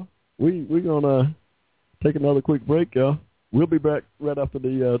here, y'all. We're going to take another quick break, y'all. We'll be back right after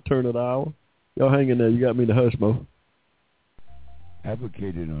the turn of the hour. Y'all hang in there. You got me to Hushmo.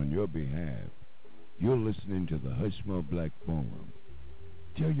 Advocated on your behalf. You're listening to the Hushmo Black Forum.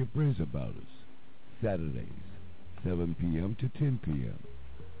 Tell your friends about us. Saturdays, 7 p.m. to 10 p.m.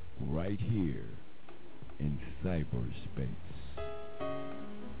 Right here in cyberspace.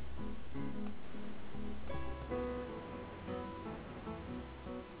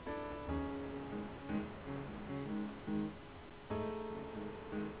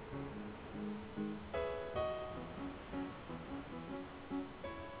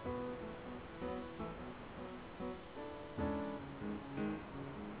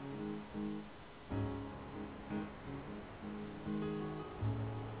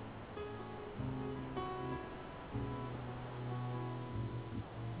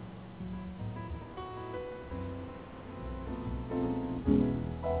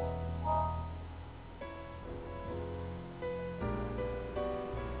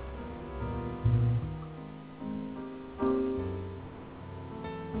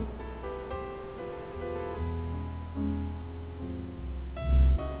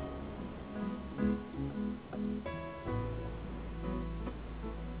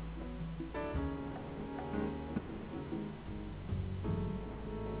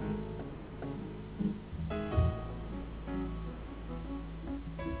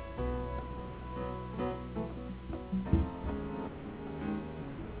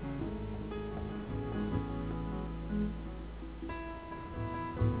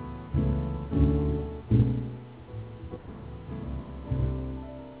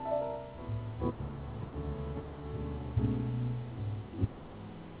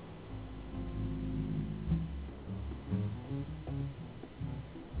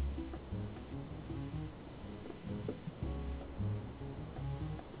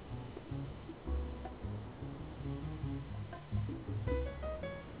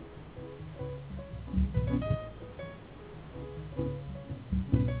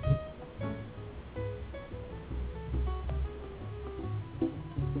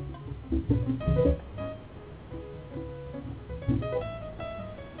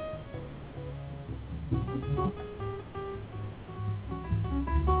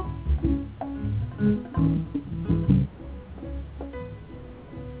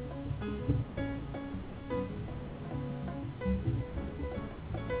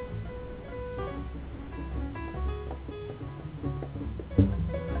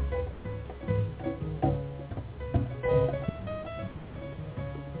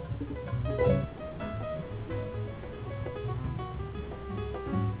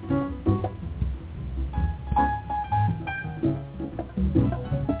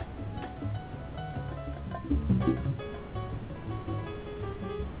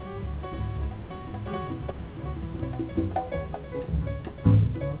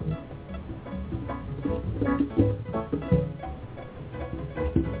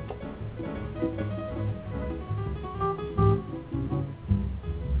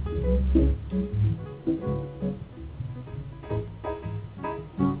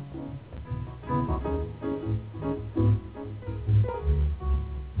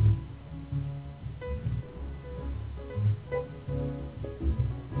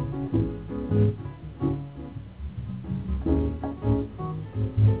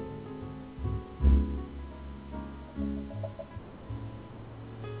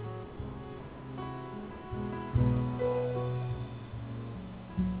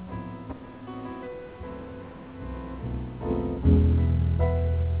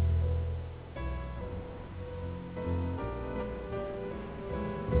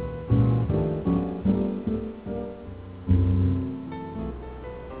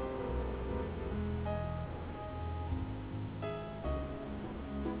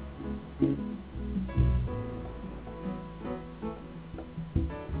 Well,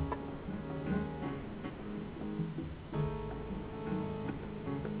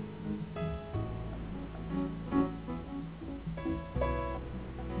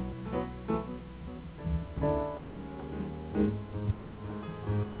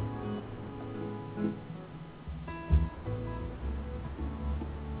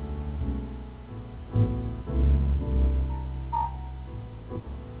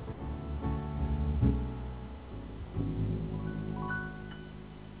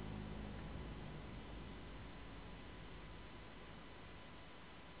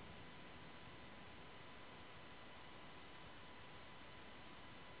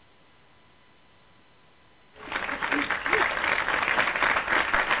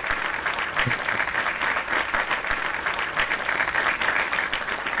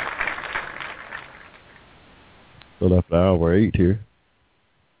 after hour 8 here.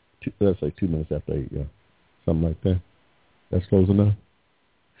 Let's say 2 minutes after 8, yeah. Something like that. That's close enough.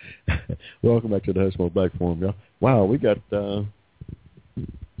 Welcome back to the Hushmo Black Forum, y'all. Wow, we got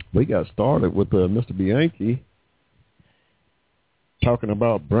started with Mr. Bianchi talking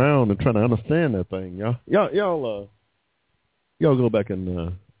about Brown and trying to understand that thing, y'all. Y'all go back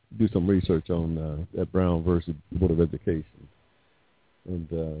and do some research on that Brown versus Board of Education, and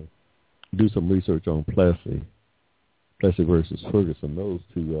do some research on Plessy versus Ferguson. Those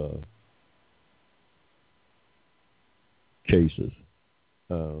two cases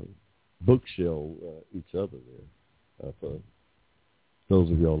bookshelf each other there. For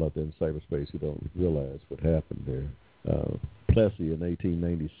those of y'all out there in cyberspace who don't realize what happened there, Plessy in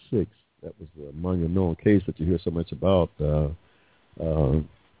 1896, that was the monumental case that you hear so much about.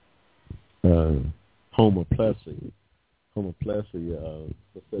 Homer Plessy was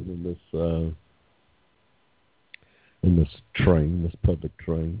sitting in this train, this public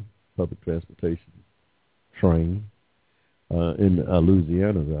transportation train, in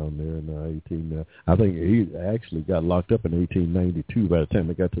Louisiana down there in I think he actually got locked up in 1892. By the time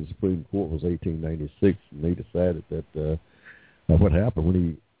they got to the Supreme Court, it was 1896, and they decided that what happened when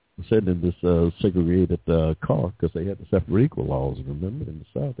he was sitting in this segregated car, because they had the separate equal laws. Remember, in the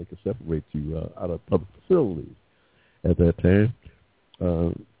South, they could separate you out of public facilities at that time.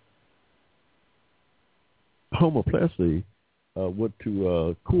 Homer Plessy went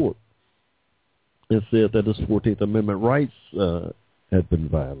to court and said that his 14th Amendment rights had been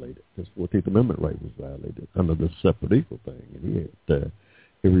violated. His 14th Amendment right was violated under this separate equal thing. And he had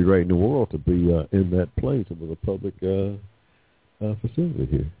every right in the world to be in that place. It was a public facility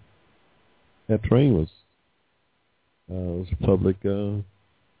here. That train was a public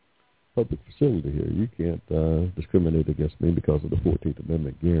facility here. You can't discriminate against me because of the 14th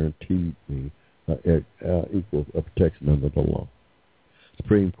Amendment guaranteed me equal protection under the law.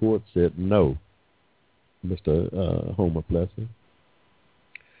 Supreme Court said no, Mr. Homer Plessy.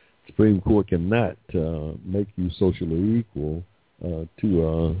 Supreme Court cannot make you socially equal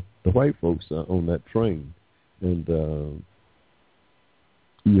to the white folks on that train, and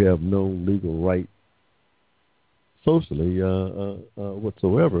you have no legal right socially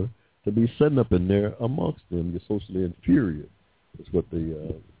whatsoever to be sitting up in there amongst them. You're socially inferior. That's what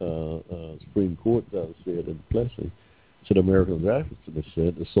the Supreme Court said in Plessy. So the Americans actually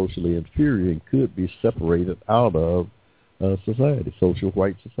said the socially inferior and could be separated out of society, social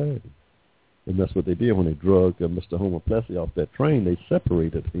white society. And that's what they did when they drugged Mr. Homer Plessy off that train. They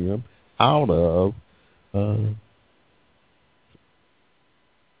separated him out of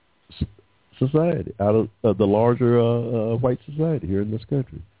society, out of the larger white society here in this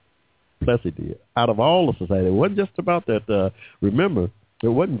country. Plessy did. Out of all of society. It wasn't just about that. Remember, it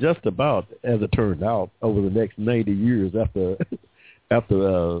wasn't just about, as it turned out, over the next 90 years after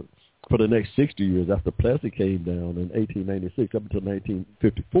for the next 60 years after Plessy came down in 1896 up until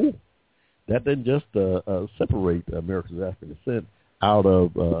 1954. That didn't just separate Americans of African descent out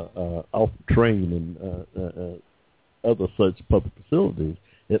of off the train and other such public facilities.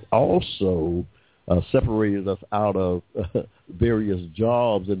 It also separated us out of various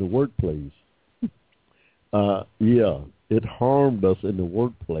jobs in the workplace. It harmed us in the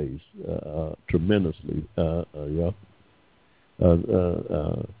workplace tremendously.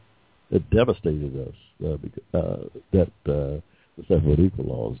 It devastated us that the separate equal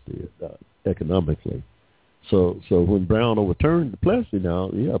laws did economically. So when Brown overturned Plessy,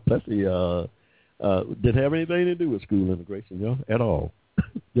 Plessy didn't have anything to do with school integration, at all.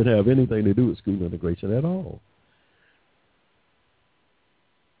 Didn't have anything to do with school integration at all.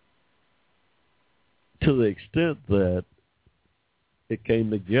 To the extent that it came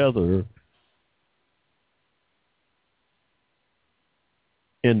together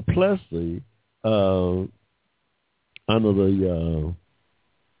in Plessy, under the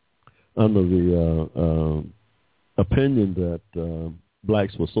opinion that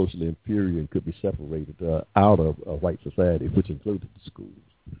blacks were socially inferior and could be separated out of white society, which included the schools,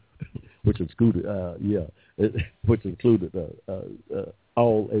 which included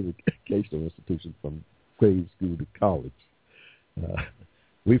all educational institutions from grade school to college.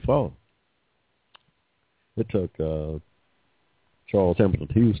 We fought. It took Charles Hamilton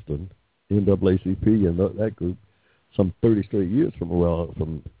Houston, NAACP, and that group some 30 straight years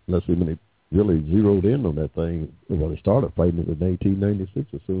from let's see when they really zeroed in on that thing. Well, they started fighting it in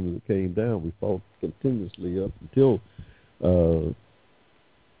 1896. As soon as it came down, we fought continuously up until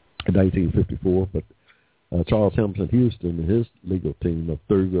 1954. But Charles Hamilton Houston and his legal team of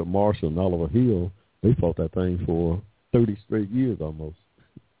Thurgood Marshall and Oliver Hill, they fought that thing for 30 straight years almost.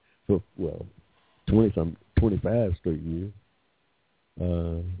 So, well, 25 straight years.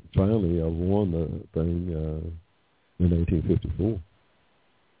 Finally, I won the thing in 1854.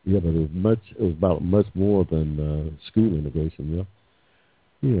 Yeah, but it was about much more than school integration,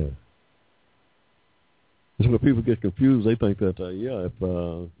 yeah. So when people get confused, they think that, if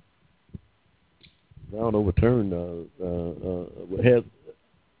Brown overturned had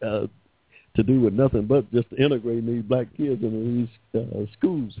to do with nothing but just integrating these black kids into these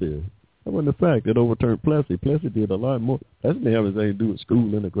schools here. That wasn't the fact. It overturned Plessy. Plessy did a lot more. Plessy didn't have anything to do with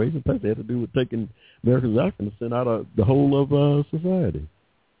school integration. Plessy had to do with taking Americans African descent out of the whole of society.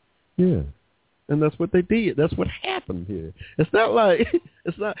 Yeah. And that's what they did. That's what happened here. It's not like,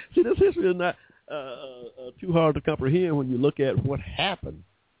 see, this history is not too hard to comprehend when you look at what happened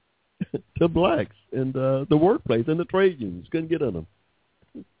to blacks in the workplace and the trade unions. Couldn't get in them.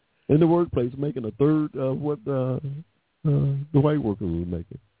 In the workplace, making a third of what the white workers were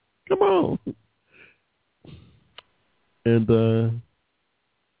making. Come on. And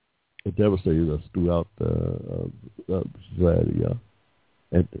it devastated us throughout society, yeah.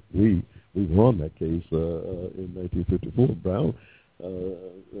 And we won that case in 1954. Brown,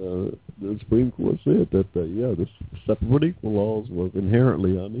 the Supreme Court said that, the separate equal laws was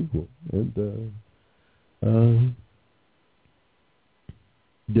inherently unequal, and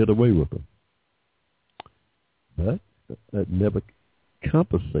did away with them. But that never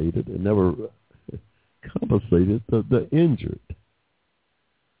compensated the injured.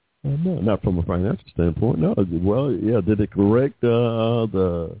 No, not from a financial standpoint. No. Well, yeah, did it correct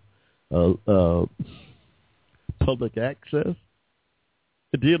the public access?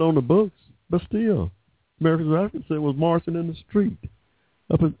 It did on the books, but still, Americans Africans was marching in the street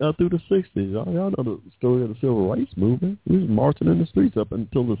up through the 60s. Y'all know the story of the Civil Rights Movement. We was marching in the streets up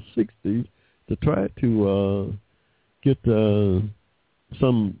until the 60s to try to get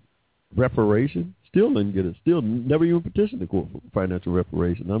some reparation. Still didn't get it. Still never even petitioned the court for financial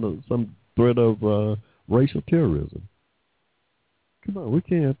reparation under some threat of racial terrorism. Come on, we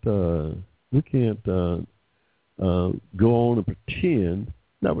can't go on and pretend.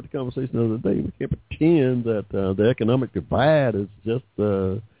 Not with the conversation the other day. We can't pretend that the economic divide is just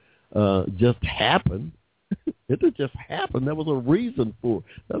happened. It didn't just happen. There was a reason for.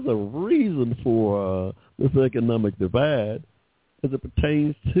 There's a reason for this economic divide as it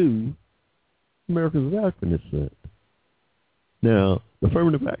pertains to Americans of African descent. Now, the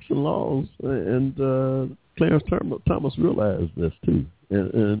affirmative action laws, and Clarence Thomas realized this too.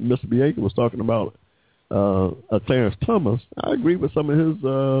 And Mr. Bianca was talking about Clarence Thomas. I agree with some of his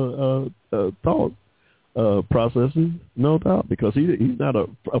thought processes, no doubt, because he's not a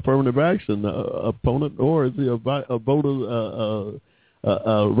affirmative action opponent, or is he a voter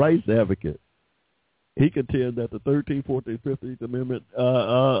rights advocate. He contended that the 13th, 14th, 15th Amendment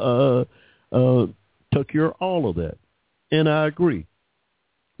took care of all of that. And I agree.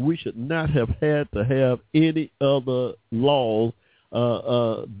 We should not have had to have any other laws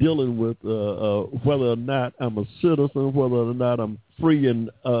dealing with whether or not I'm a citizen, whether or not I'm free and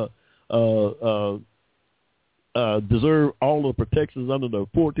deserve all the protections under the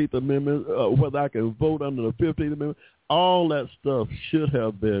 14th Amendment, whether I can vote under the 15th Amendment. All that stuff should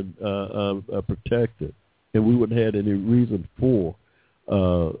have been protected, and we wouldn't have had any reason for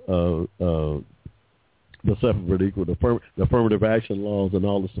the separate equal, the affirmative action laws and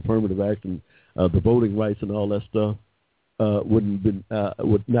all this affirmative action, the voting rights and all that stuff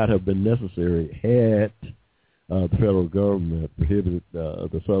would not have been necessary had the federal government prohibited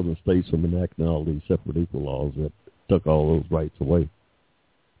the southern states from enacting all these separate equal laws that took all those rights away,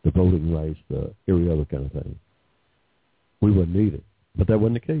 the voting rights, every other kind of thing. We wouldn't need it. But that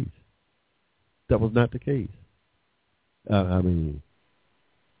wasn't the case. That was not the case. I mean,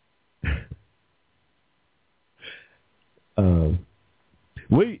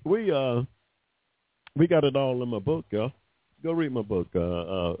 We got it all in my book, y'all. Go read my book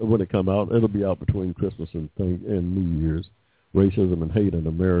when it come out. It'll be out between Christmas and New Year's. Racism and Hate in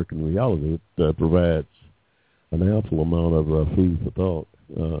American Reality. It provides an ample amount of food for thought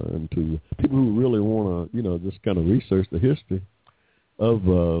and to people who really want to, just kind of research the history of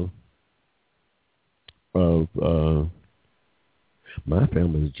my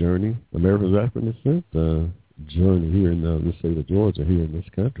family's journey, America's African descent journey here in the state of Georgia, here in this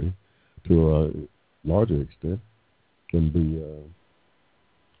country, to a larger extent, can be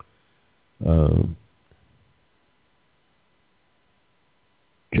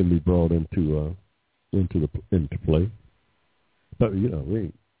brought into play. But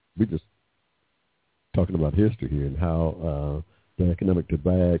we just talking about history here and how the economic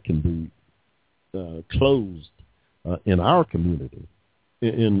divide can be closed in our community,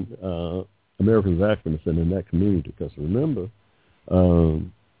 in Americans African descent in that community. Because remember,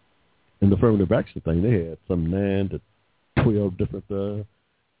 in the affirmative action thing, they had some 9 to 12 different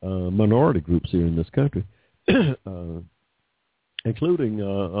minority groups here in this country, including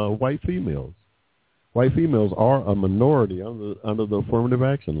white females. White females are a minority under the affirmative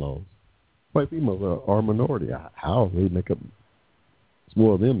action laws. White females are a minority. How they make up? It's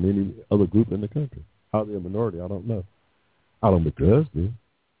more of them than any other group in the country. How they're a minority, I don't know. I don't begrudge them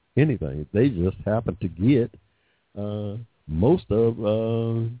anything. They just happen to get most of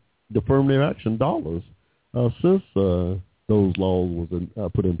the affirmative action dollars since those laws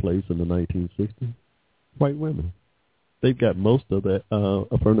was put in place in the 1960s. White women, they've got most of that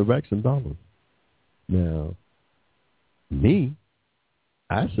affirmative action dollars. Now,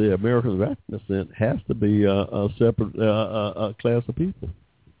 I say Americans of African descent has to be a separate class of people.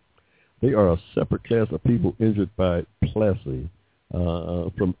 They are a separate class of people injured by plessy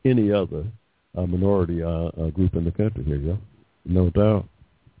from any other minority group in the country here, y'all. No doubt.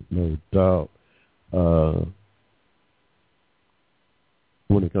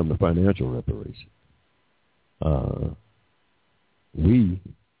 When it comes to financial reparation, we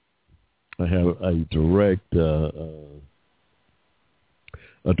have a direct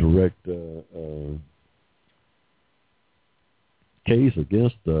case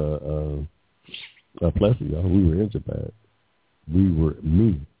against plessy. We were injured by it.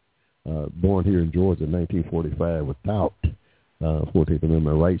 Born here in Georgia in 1945 without 14th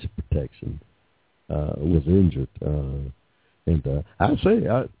Amendment rights protection, was injured. And I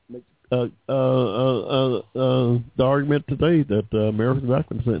make the argument today that Americans of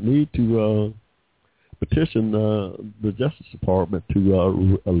African descent need to petition the Justice Department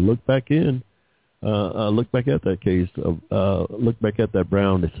to look back at that case, look back at that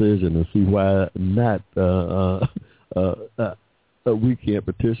Brown decision and see why not we can't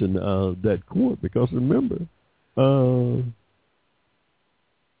petition that court. Because remember,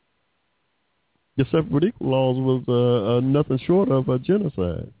 the separate equal laws was nothing short of a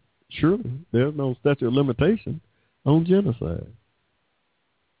genocide. Surely there's no statute of limitation on genocide.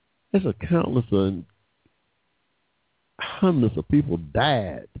 There's a countless hundreds of people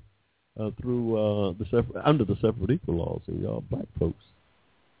died through under the separate equal laws. So y'all black folks,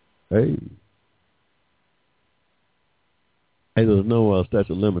 hey, there's no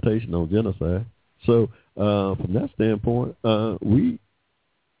statute of limitation on genocide. So from that standpoint, we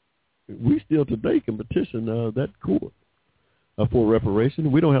still today can petition that court for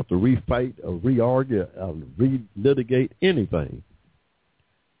reparation. We don't have to refight or re-argue, re-litigate anything.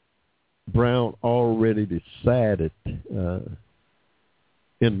 Brown already decided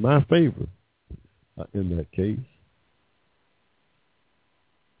in my favor in that case.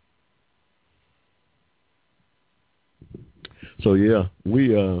 So yeah,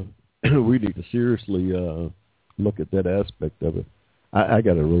 we we need to seriously look at that aspect of it. I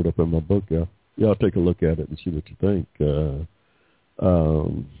got it wrote up in my book, y'all. Y'all take a look at it and see what you think.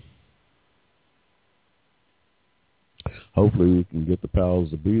 Hopefully we can get the powers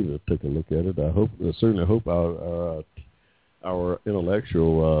to be to take a look at it. I certainly hope our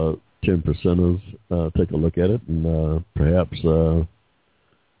intellectual 10%ers take a look at it and perhaps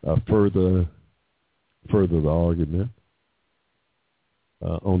further the argument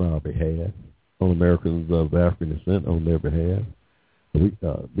on our behalf, on Americans of African descent on their behalf. We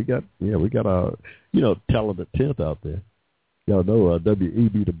got our talented 10th out there. Y'all know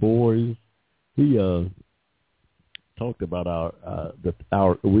W.E.B. Du Bois. He talked about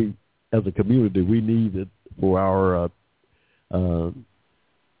we as a community we needed for our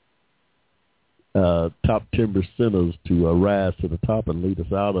top 10%ers to rise to the top and lead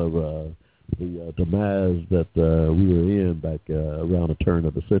us out of the demise that we were in back around the turn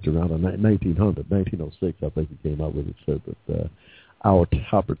of the century, around 1906. I think he came out with it. Said that our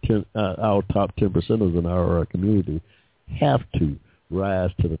top 10%ers in our community have to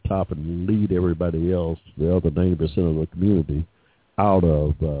rise to the top and lead everybody else, the other 90% of the community, out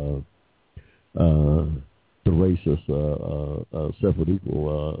of the racist, separate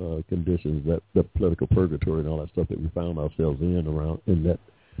equal conditions, that political purgatory and all that stuff that we found ourselves in that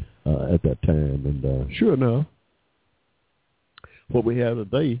at that time. And sure enough, what we have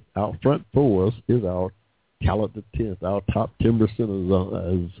today out front for us is our talented 10th, our top 10%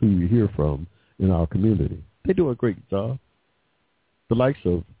 is who you hear from in our community. They do a great job. The likes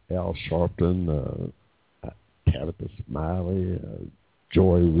of Al Sharpton, Tabitha Smiley,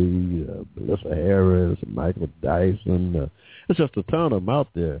 Joy Reid, Melissa Harris, Michael Dyson. It's just a ton of them out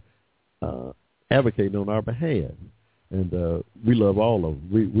there advocating on our behalf. And we love all of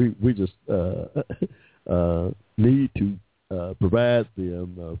them. We just need to provide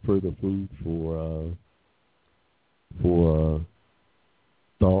them further food for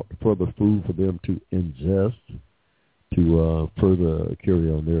thought, further food for them to ingest, to further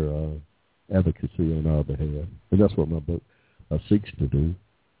carry on their advocacy on our behalf. And that's what my book seeks to do,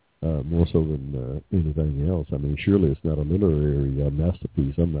 more so than anything else. I mean, surely it's not a literary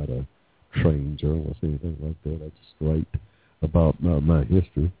masterpiece. I'm not a trained journalist or anything like that. I just write about my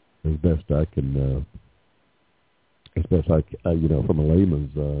history as best I can, from a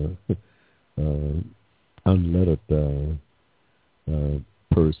layman's unlettered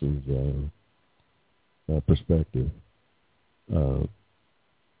person's perspective.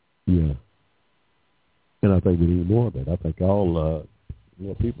 Yeah. And I think we need more of that. I think all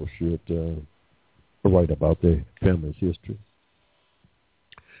people should write about their family's history,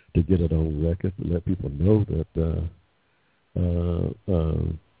 to get it on record, to let people know that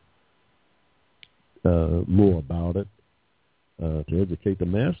more about it, to educate the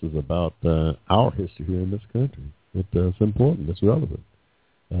masses about our history here in this country. It's important. It's relevant,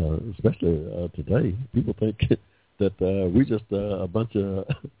 especially today. People think that we just a bunch of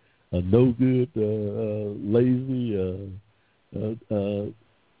no good, lazy,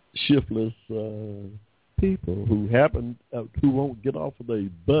 shiftless people who won't get off of their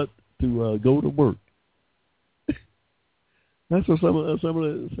butt to go to work. That's what some of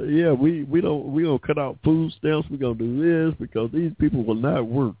them say. Yeah, we don't cut out food stamps. We're gonna do this because these people will not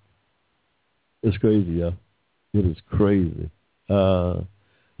work. It's crazy, yeah. It is crazy. So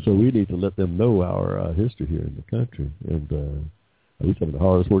we need to let them know our history here in the country, and we're some of the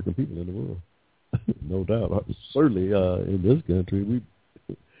hardest working people in the world, no doubt. Certainly in this country,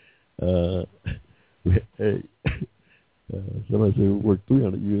 somebody said we worked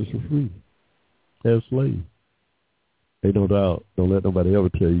 300 years for free as slaves. Hey, no doubt. Don't let nobody ever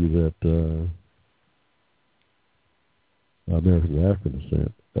tell you that Americans are African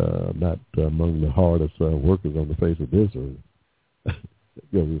descent, not among the hardest workers on the face of this earth,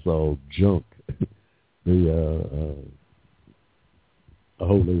 because it's all junk. They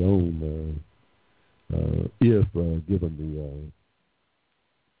hold their own if given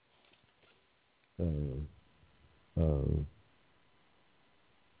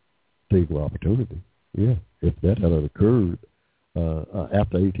the equal opportunity. Yeah, if that had occurred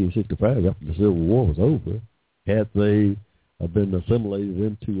after 1865, after the Civil War was over, had they been assimilated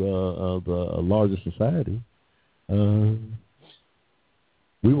into the larger society,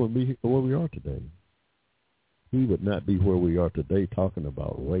 we wouldn't be where we are today. We would not be where we are today talking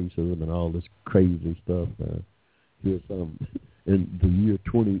about racism and all this crazy stuff. Here's in the year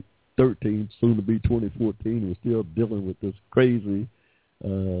 2013, soon to be 2014, we're still dealing with this crazy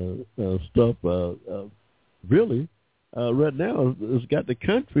stuff. Really, right now, it's got the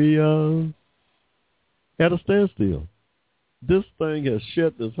country at a standstill. This thing has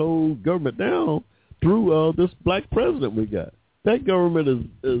shut this whole government down through this black president we got. That government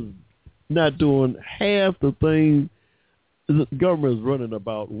is not doing half the thing. The government is running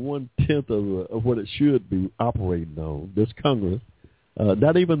about 1/10 of what it should be operating on. This Congress,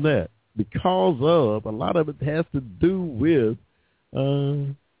 not even that, because of a lot of it has to do with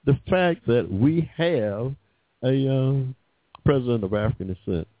the fact that we have a president of African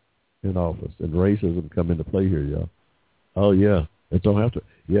descent in office, and racism come into play here, y'all. Oh yeah, it don't have to.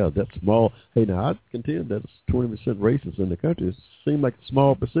 Yeah, that's small. Hey, now I contend that's 20% racist in the country. It seems like a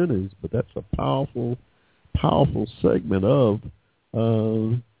small percentage, but that's a powerful segment of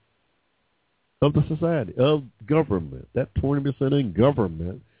the society, of government. That 20% in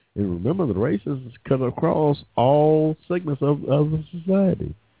government, and remember, the racism is cut across all segments of the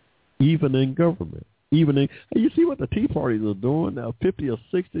society, even in government. Even in, hey, you see what the Tea Parties are doing now? 50 or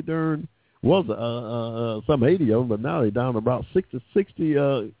 60 during. Was some 80 of them, but now they're down to about 60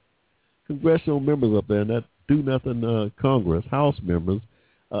 congressional members up there, and that do-nothing Congress, House members,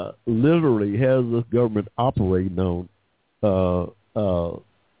 literally has this government operating on a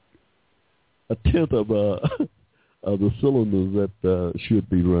tenth of the cylinders that should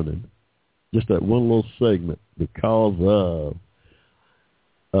be running. Just that one little segment because of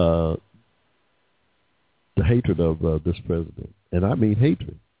the hatred of this president. And I mean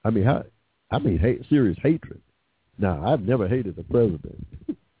hatred. I mean serious hatred. Now, I've never hated the president.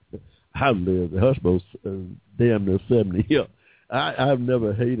 I've lived, Hushmo's damn near 70 years. I've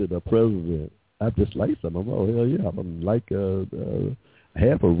never hated a president. I've just liked some of them. Oh, hell yeah. I don't like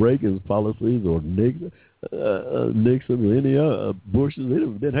half of Reagan's policies or Nixon or any other Bush's. They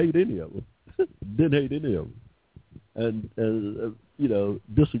didn't hate any of them. Didn't hate any of them. And you know,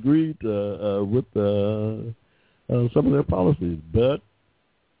 disagreed with some of their policies. But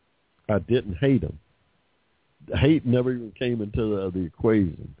I didn't hate them. Hate never even came into the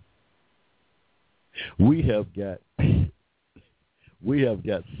equation. We have got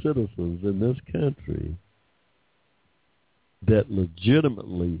citizens in this country that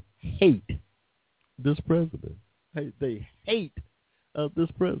legitimately hate this president. They hate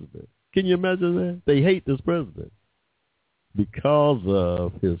this president. Can you imagine that? They hate this president because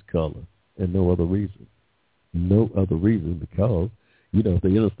of his color and no other reason. No other reason because, you know, if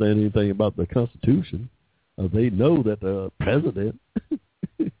they understand anything about the Constitution, they know that the president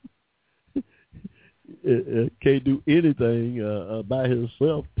can't do anything by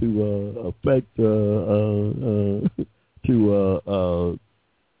himself to affect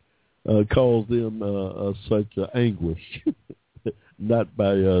cause them such anguish. Not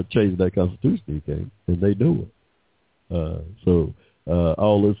by changing that Constitution, he can, and they do it. So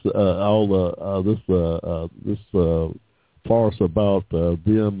this farce about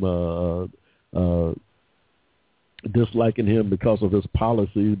them disliking him because of his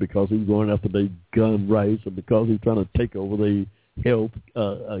policies, because he's going after their gun rights, and because he's trying to take over their health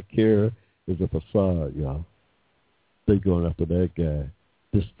care is a facade, y'all. They're going after that guy.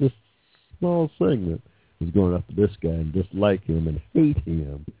 This small segment is going after this guy and dislike him and hate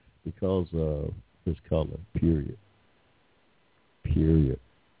him because of his color, period.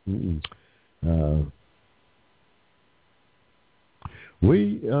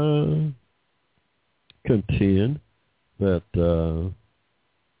 We contend that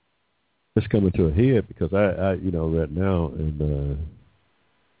it's coming to a head because I you know, right now, and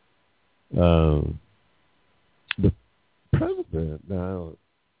the president now,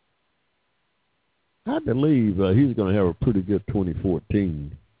 I believe he's going to have a pretty good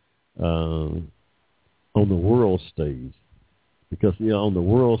 2014 on the world stage, because on the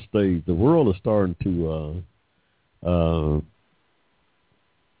world stage, the world is starting to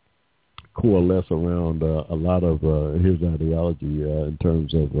coalesce around a lot of his ideology in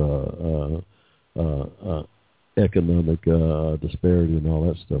terms of economic disparity and all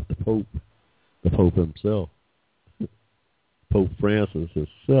that stuff. The Pope himself, Pope Francis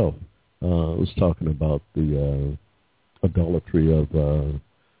himself, was talking about the idolatry of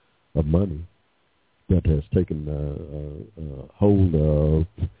money that has taken hold of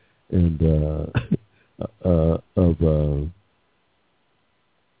and of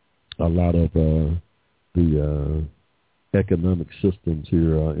a lot of the economic systems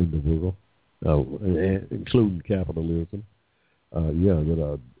here in the world, including capitalism.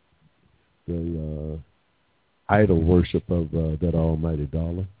 The idol worship of that almighty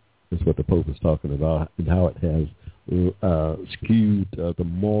dollar is what the Pope is talking about, and how it has skewed the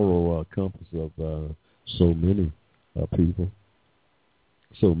moral compass of so many people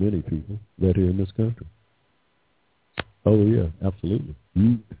right here in this country. Oh yeah, absolutely.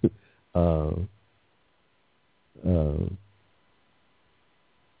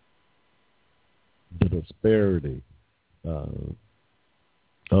 The disparity of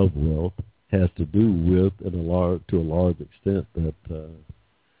wealth has to do with, to a large extent, that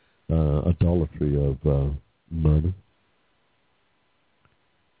idolatry of money.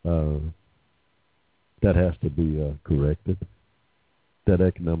 That has to be corrected. That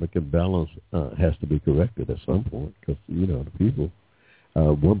economic imbalance has to be corrected at some point, because, you know, the people,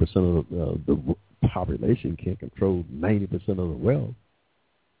 1% of the population can't control 90% of the wealth.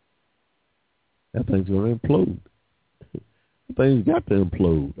 That thing's going to implode. That thing's got to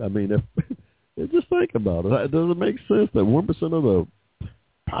implode. I mean, just think about it. Does it make sense that 1% of the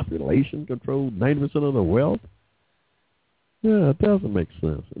population controls 90% of the wealth? Yeah, it doesn't make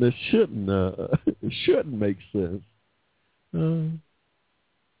sense. And it shouldn't make sense to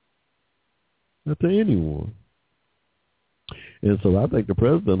anyone. And so I think the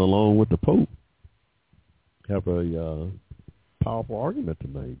president, along with the Pope, have a powerful argument to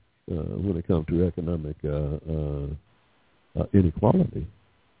make. when it comes to economic inequality.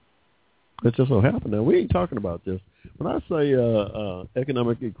 It just so happened now we ain't talking about this. When I say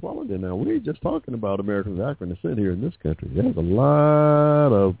economic equality now, we ain't just talking about Americans and Africans that sit here in this country. There's a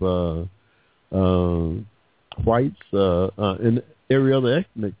lot of whites and every other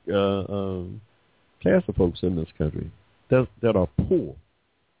ethnic class of folks in this country that are poor.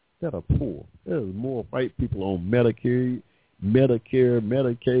 There's more white people on Medicare,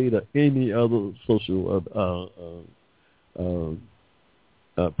 Medicaid, or any other social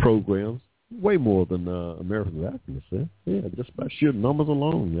programs. Way more than American Africans, yeah, just by sheer numbers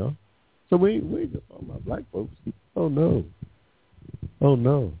alone, y'all. So we ain't just talking about black folks. Oh no.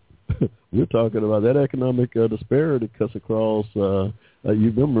 We're talking about that economic disparity cuts across. You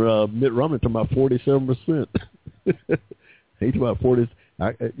remember Mitt Romney talking about 47%. He talking about 40. It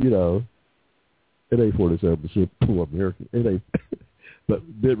ain't 47% poor American. It ain't. But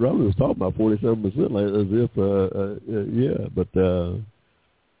Mitt Romney was talking about 47%, like as if, yeah. But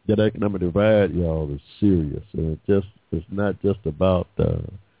that economic divide, y'all, is serious, and it's not just about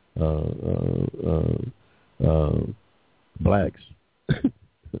blacks,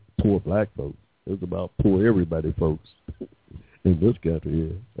 poor black folks. It's about poor everybody folks in this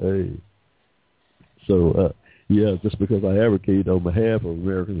country. Yeah. Hey, so yeah, just because I advocate on behalf of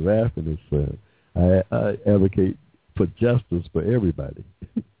Americans and Africans, I advocate for justice for everybody,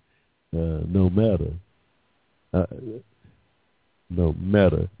 no matter.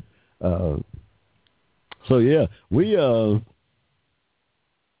 So yeah, we what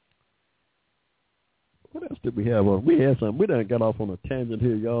else did we have on? We had something. We done got off on a tangent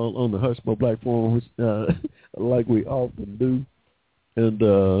here, y'all, on the Hushmo Black Forum, which, like we often do.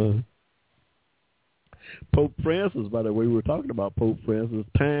 And Pope Francis, by the way, we were talking about Pope Francis.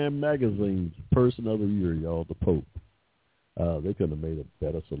 Time Magazine's Person of the Year, y'all, the Pope. They couldn't have made a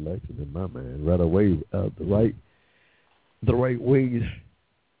better selection than my man. Right away, the right way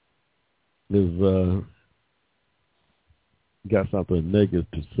is got something negative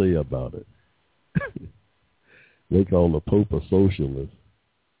to say about it. They call the Pope a socialist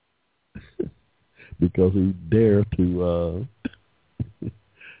because he dared to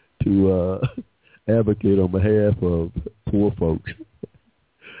advocate on behalf of poor folks.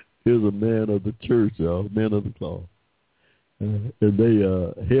 Here's a man of the church, y'all, man of the cloth, and they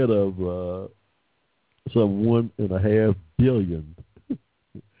head of some 1.5 billion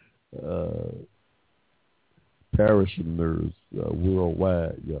parishioners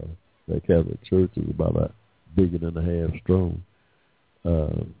worldwide, y'all. That Catholic Church is about a billion and a half strong.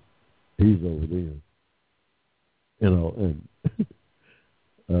 He's over there, and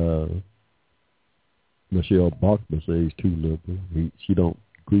Michelle Bachmann says he's too liberal. She don't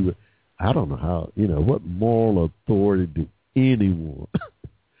agree with. I don't know how. What moral authority do anyone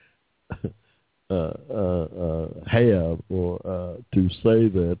have or to say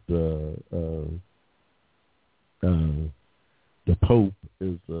that the Pope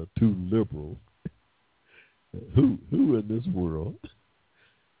is too liberal? Who in this world?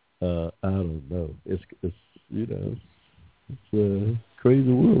 I don't know. It's a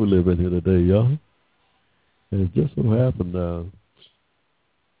crazy world we live in here today, y'all. And it just so happened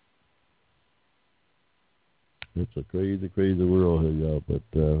it's a crazy, crazy world here, y'all. But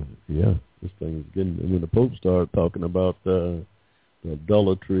yeah, this thing is getting. When the Pope started talking about the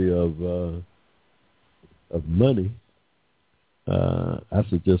idolatry of money, I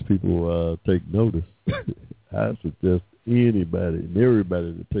suggest people take notice. I suggest anybody and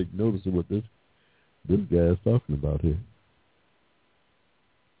everybody to take notice of what this guy is talking about here.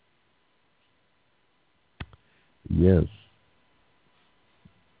 Yes.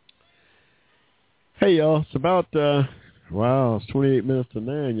 Hey, y'all. It's about, it's 28 minutes to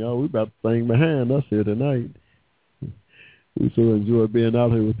 9, y'all. We about the thing behind us here tonight. We so enjoy being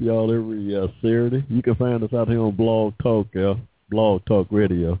out here with y'all every Saturday. You can find us out here on Blog Talk, y'all. Blog Talk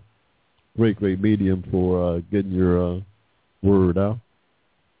Radio. Great medium for getting your word out.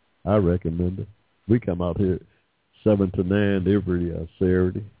 I recommend it. We come out here 7 to 9 every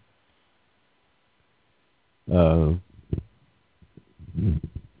Saturday.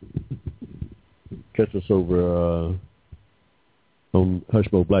 Catch us over on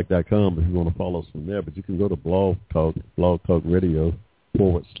HushmoBlack.com if you want to follow us from there. But you can go to Blog Talk Radio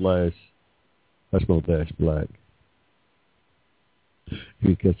 /Hushmo-Black.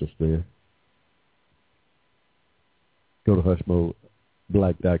 You can catch us there. Go to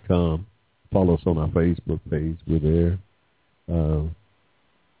HushmoBlack.com. Follow us on our Facebook page. We're there.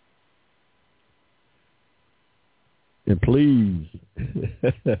 And please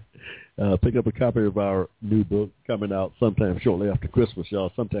pick up a copy of our new book coming out sometime shortly after Christmas, y'all.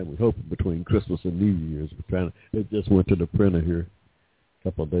 Sometime we're hoping between Christmas and New Year's. It just went to the printer here a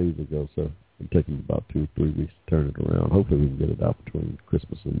couple of days ago, so it's taking about 2 or 3 weeks to turn it around. Hopefully we can get it out between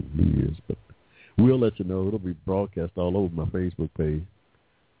Christmas and New Year's. But we'll let you know. It'll be broadcast all over my Facebook page.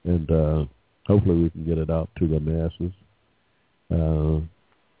 And hopefully we can get it out to the masses.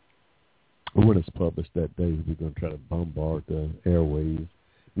 When it's published that day, we're going to try to bombard the airwaves.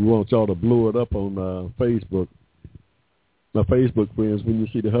 We want y'all to blow it up on Facebook. My Facebook friends, when you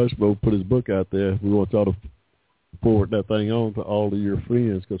see the Hushmo put his book out there, we want y'all to forward that thing on to all of your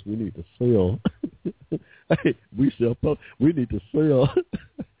friends because we need to sell. Hey, we need to sell.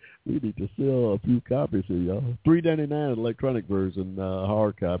 We need to sell a few copies here, y'all. $3.99 electronic version,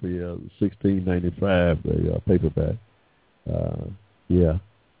 hard copy, $16.95 the paperback. Yeah.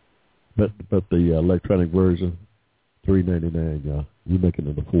 But the electronic version, $3.99, y'all. We're making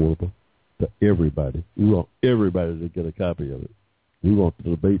it affordable to everybody. We want everybody to get a copy of it. We want the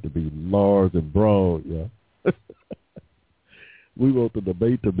debate to be large and broad, y'all. We want the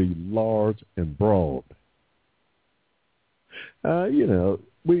debate to be large and broad. It's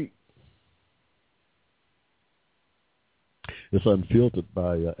unfiltered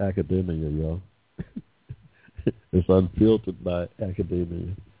by academia, y'all. It's unfiltered by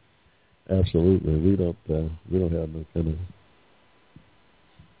academia. Absolutely, we don't have no kind of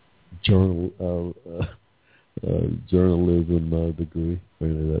journalism degree or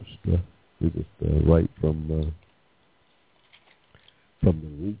any of that stuff. We just write from the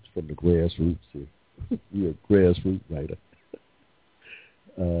roots, from the grassroots here. You're a grassroots writer.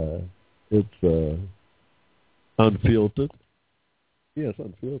 It's unfiltered. Yeah, it's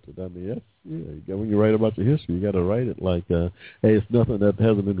unfiltered. I mean, when you write about your history, you got to write it like, hey, it's nothing that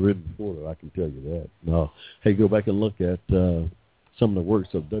hasn't been written before. I can tell you that. No, hey, go back and look at some of the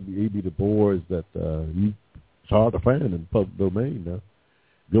works of W.E.B. Du Bois that it's hard to find in public domain now.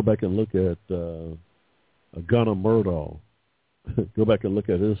 Go back and look at Gunnar Myrdal. Go back and look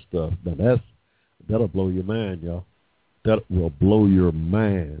at his stuff. Now that'll blow your mind, y'all. That will blow your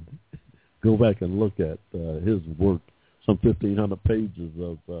mind. Go back and look at his work. Some 1,500 pages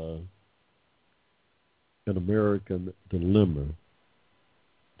of An American Dilemma.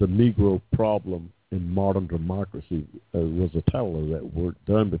 The Negro Problem in Modern Democracy was the title of that work,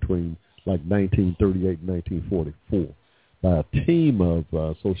 done between like 1938 and 1944 by a team of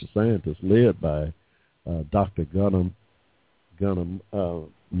social scientists led by Dr. Gunnar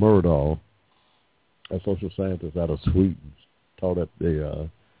Myrdal, a social scientist out of Sweden, taught at the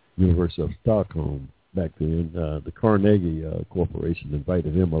University of Stockholm. Back then, the Carnegie Corporation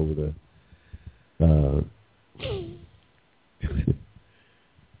invited him over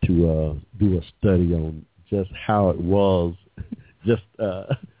to do a study on just how it was, just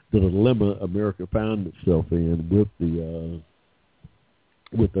the dilemma America found itself in with the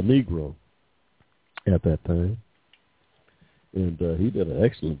Negro at that time, and he did an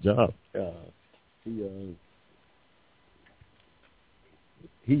excellent job.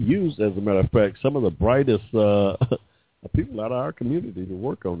 He used, as a matter of fact, some of the brightest people out of our community to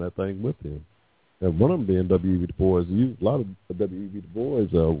work on that thing with him. And one of them being W.E.B. Du Bois. He used a lot of W.E.B. Du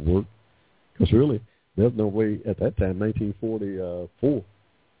Bois' work, because really, there's no way at that time, 1944,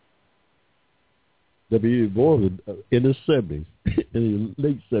 W.E.B. Du Bois was in his 70s, in his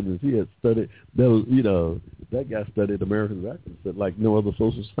late 70s. He had studied, that guy studied American accents like no other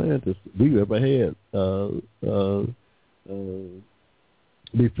social scientist we ever had.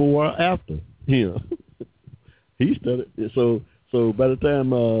 Before or after, he studied. So by the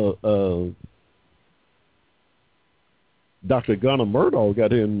time Dr. Gunnar Myrdal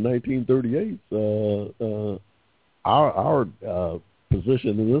got here in 1938, our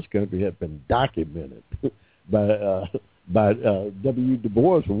position in this country had been documented by W. Du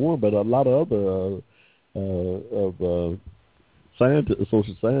Bois for one, but a lot of other scientists,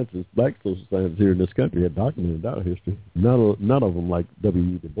 social scientists, black social scientists here in this country had documented our history. None of them like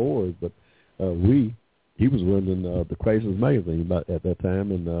W. Du Bois, but he was running the Crisis magazine at that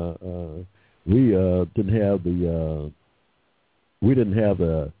time, and we didn't have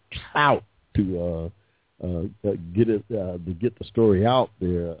the clout to get the story out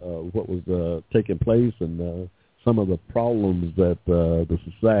there, what was taking place, and some of the problems that the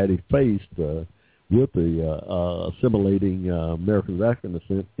society faced with the assimilating Americans African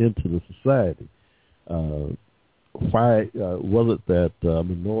descent into the society. Why was it that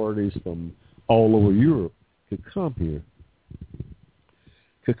minorities from all over Europe could come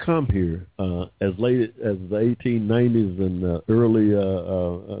here as late as the 1890s and early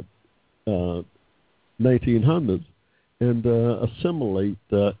 1900s, and assimilate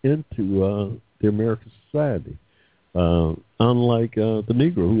into the American society. Unlike the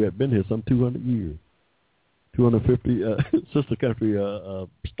Negro, who had been here some 200 years, 250 since the country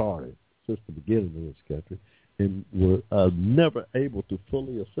started, since the beginning of this country, and were never able to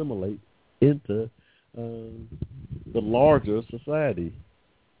fully assimilate into the larger society.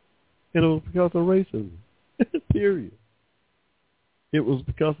 And it was because of racism, period. It was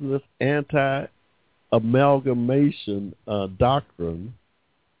because of this anti-amalgamation doctrine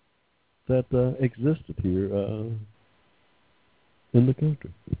that existed here in the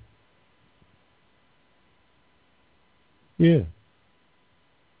country. Yeah.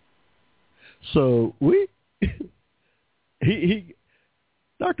 So he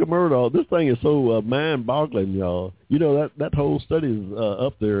Dr. Murdoch, this thing is so mind-boggling, y'all. You know, that whole study is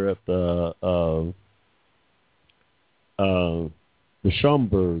up there at the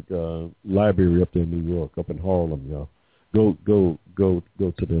Schomburg Library up there in New York, up in Harlem, y'all. Go to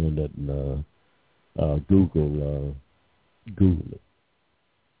the internet and Google it.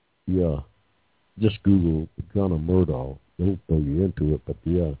 Yeah, just Google Gunnar Murdoch. Don't throw you into it, but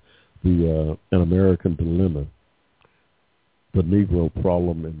yeah, An American Dilemma. The Negro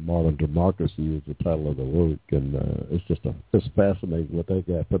Problem in Modern Democracy is the title of the work, and it's fascinating what that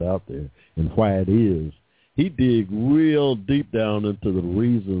guy put out there and why it is. He dig real deep down into the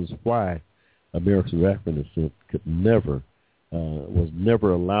reasons why American African descent was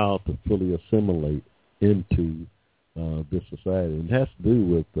never allowed to fully assimilate into this society. And it has to do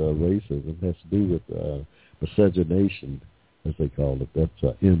with racism. It has to do with miscegenation, as they call it. That's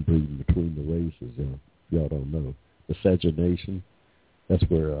inbreeding between the races. If y'all don't know. Miscegenation, that's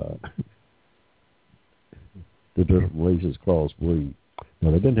where the different races crossbreed. Now,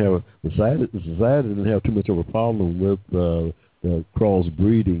 they didn't have the society didn't have too much of a problem with the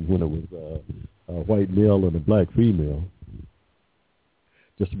crossbreeding when it was a white male and a black female.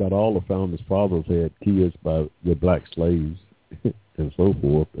 Just about all the founders' fathers had kids with black slaves and so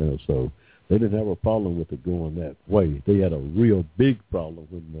forth, and so they didn't have a problem with it going that way. They had a real big problem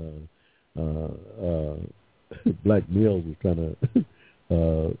when black males was trying to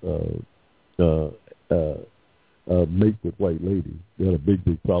mate with white ladies. They had a big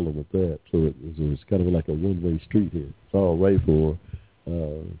problem with that. So it was kind of like a one-way street here. It's all right for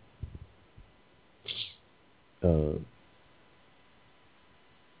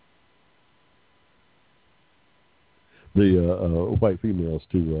the white females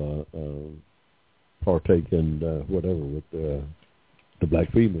to partake in whatever with the black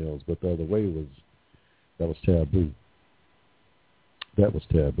females, but the other way that was taboo. That was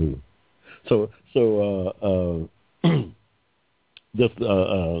taboo. So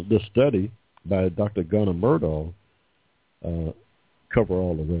this study by Dr. Gunnar Murdoch cover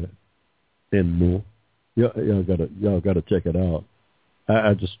all of that and more. Y'all gotta check it out.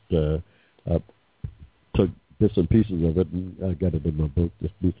 I just took bits and pieces of it, and I got it in my book.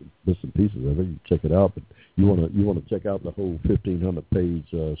 Just bits and pieces of it. You check it out, but you wanna check out the whole 1,500-page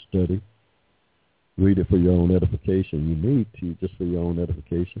study. Read it for your own edification. You need to, just for your own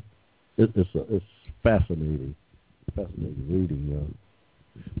edification. It's fascinating reading.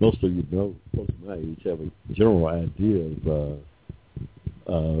 Most of you know, folks my age have a general idea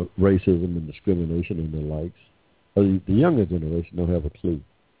of racism and discrimination and the likes. The younger generation don't have a clue.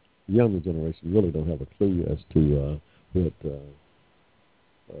 The younger generation really don't have a clue as to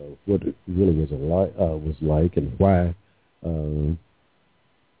what it really was like and why.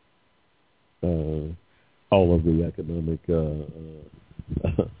 All of the economic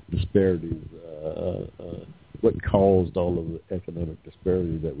disparities, what caused all of the economic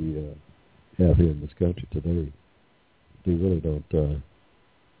disparity that we have here in this country today. They really don't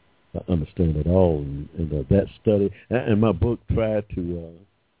understand at all. And that study, and my book tried to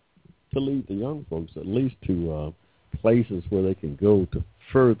lead the young folks at least to places where they can go to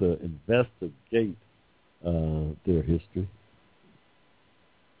further investigate their history.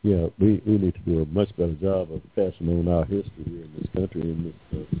 Yeah, we need to do a much better job of passing on our history here in this country, in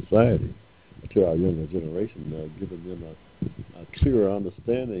this society, to our younger generation, giving them a clearer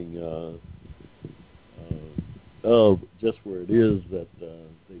understanding of just where it is that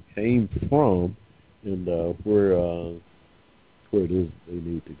they came from and where it is they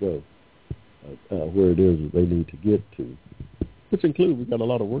need to go, where it is that they need to get to, which includes we've got a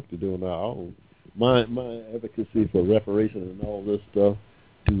lot of work to do on our own. My advocacy for reparation and all this stuff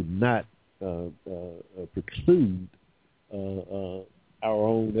do not preclude our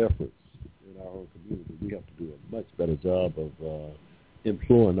own efforts in our own community. We have to do a much better job of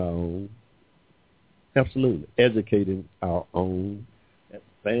employing our own, absolutely, educating our own,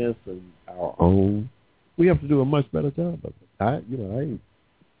 advancing our own. we have to do a much better job of it.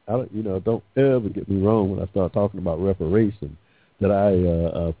 Don't ever get me wrong when I start talking about reparation that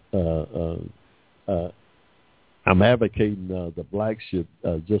I'm advocating the blacks should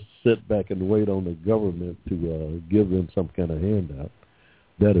just sit back and wait on the government to give them some kind of handout.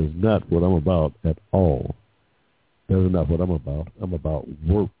 That is not what I'm about at all. That is not what I'm about. I'm about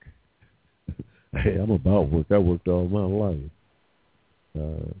work. Hey, I'm about work. I worked all my life.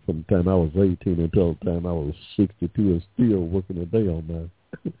 From the time I was 18 until the time I was 62 and still working a day on my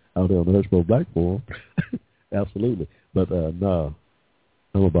out there on the Hushmo Black Forum. Absolutely. But no,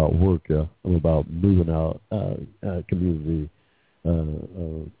 I'm about work. I'm about moving our community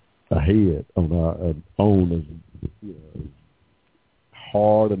ahead on our own as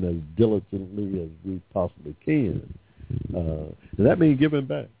hard and as diligently as we possibly can. And that means giving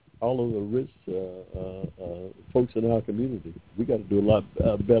back. All of the rich folks in our community, we got to do a lot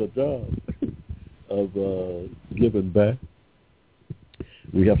better job of giving back.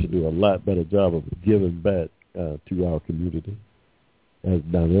 We have to do a lot better job of giving back to our community.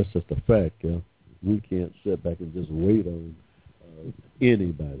 Now, that's just a fact. We can't sit back and just wait on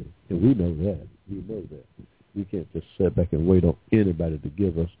anybody. And we know that. We can't just sit back and wait on anybody to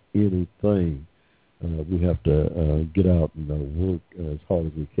give us anything. We have to get out and work as hard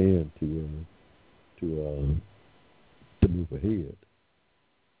as we can to move ahead.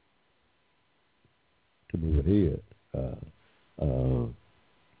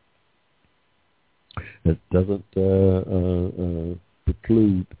 It doesn't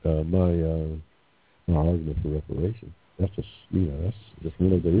preclude my argument for reparation. That's just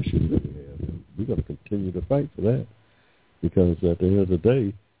one of the issues that we have. We've got to continue to fight for that because at the end of the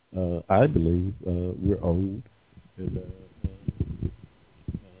day, I believe we're old, and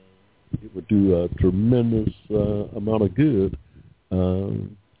it would do a tremendous amount of good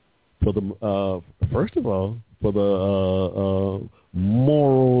for the first of all for the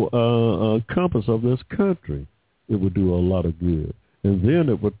moral compass of this country. It would do a lot of good, and then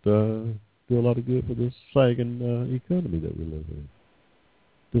it would do a lot of good for this sagging economy that we live in.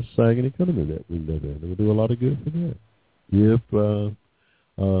 It would do a lot of good for that. If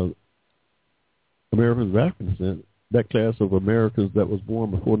Americans of African descent, that class of Americans that was born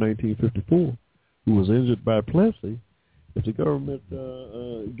before 1954, who was injured by Plessy, if the government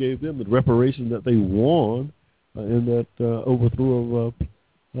gave them the reparation that they won in that overthrow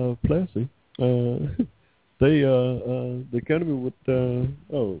of Plessy, the economy would, we're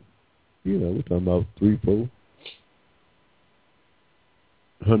talking about $300-400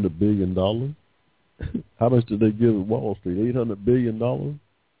 billion. How much did they give Wall Street? $800 billion?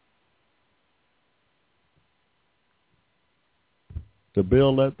 To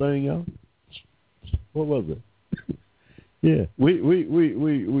bail that thing out? What was it? Yeah, we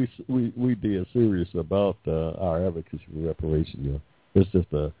dead serious about our advocacy for reparation. It's just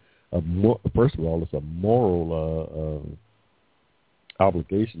first of all, it's a moral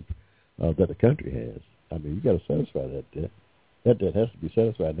obligation that the country has. I mean, you got to satisfy that debt. That debt has to be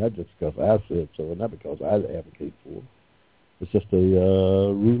satisfied, not just because I said so, and not because I advocate for it. It's just a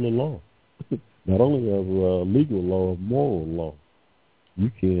rule of law, not only of legal law, of moral law. You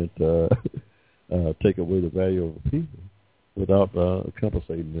can't take away the value of a people without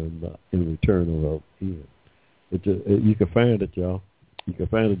compensating them in return or in. You can find it, y'all. You can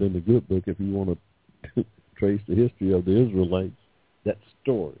find it in the good book if you want to trace the history of the Israelites. That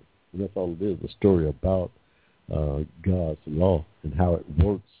story, and that's all it is, a story about God's law and how it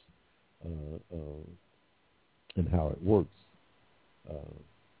works, and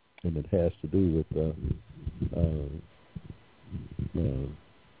it has to do with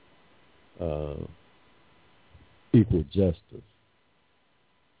equal justice.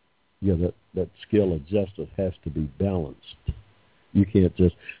 Yeah, that scale of justice has to be balanced. You can't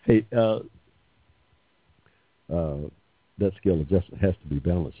just, that scale of justice has to be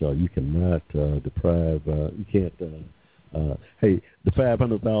balanced, y'all. You cannot deprive, you can't, the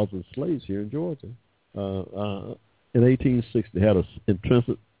 500,000 slaves here in Georgia in 1860 had an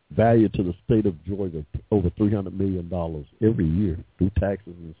intrinsic value to the state of Georgia over $300 million every year through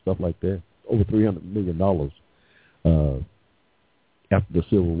taxes and stuff like that. Over $300 million after the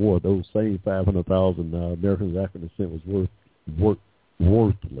Civil War. Those same 500,000 Americans of African descent was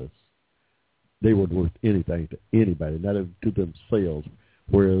worthless. They weren't worth anything to anybody, not even to themselves.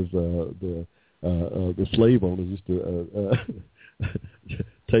 Whereas the slave owners used to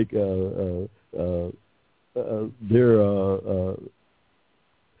take their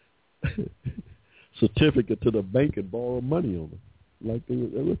certificate to the bank and borrow money on them, like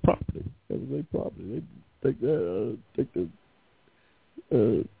it was property. That was their property. They take the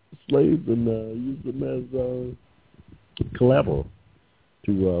slaves and used them as collateral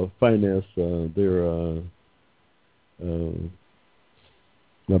to finance their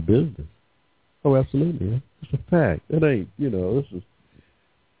business. Oh, absolutely. Yeah. It's a fact. It ain't, this is.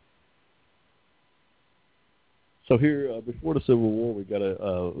 So here, before the Civil War, we got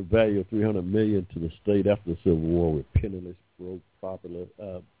a value of $300 million to the state. After the Civil War, we're penniless, broke, property,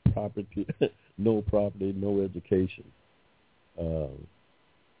 no property, no education.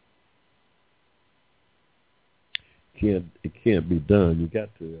 It can't be done. You got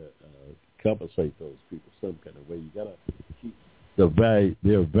to compensate those people some kind of way. You got to keep their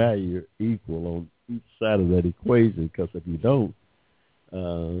value equal on each side of that equation, because if you don't,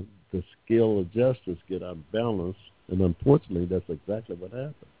 the scale of justice get unbalanced, and unfortunately, that's exactly what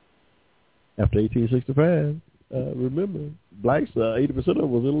happened. After 1865, remember, blacks, 80% of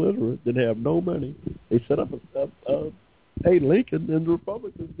them was illiterate, didn't have no money. They set up Lincoln and the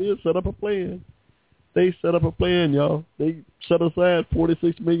Republicans did set up a plan. They set up a plan, y'all. They set aside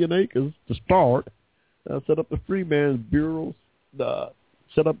 46 million acres to start, set up the Freeman's bureaus,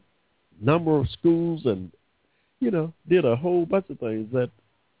 set up number of schools, and, did a whole bunch of things that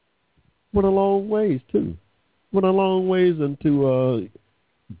went a long ways, too. Went a long ways into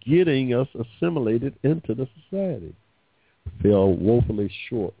getting us assimilated into the society. Fell woefully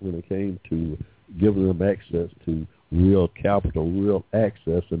short when it came to giving them access to real capital, real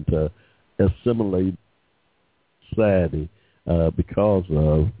access, and to assimilate society because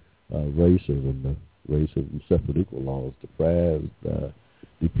of racism. Racism, separate equal laws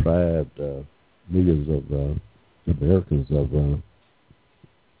deprived millions of Americans of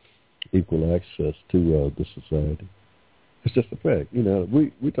equal access to the society. It's just a fact. We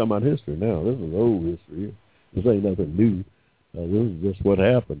talking about history now. This is old history. This ain't nothing new. This is just what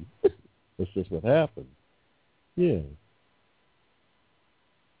happened. It's just what happened. Yeah.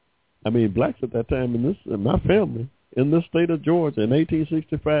 I mean, blacks at that time in my family, in this state of Georgia in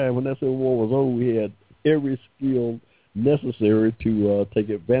 1865, when that Civil War was over, we had every skill necessary to take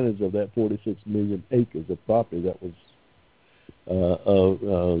advantage of that 46 million acres of property that was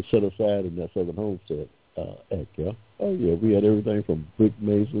set aside in that Southern Homestead Act. Yeah. Oh yeah, we had everything from brick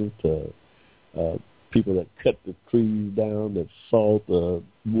masons to people that cut the trees down, that sawed the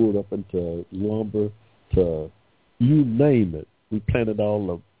wood up into lumber, to you name it. We planted all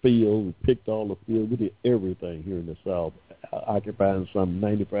the fields, we picked all the fields, we did everything here in the South, occupying some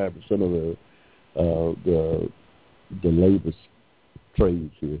 95% of the labor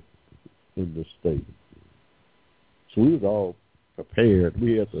trades here in the state. So we was all prepared.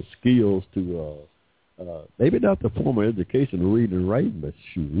 We had the skills to, maybe not the formal education, reading and writing, but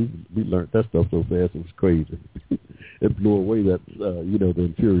shoot, we learned that stuff so fast it was crazy. It blew away that, the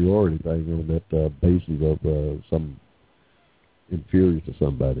inferiority thing on that basis of some inferior to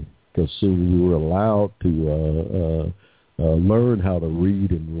somebody. Because soon we were allowed to learn how to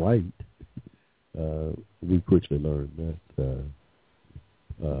read and write. We quickly learned that,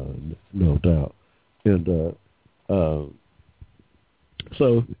 no doubt. And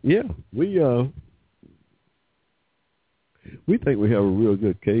so, yeah, we think we have a real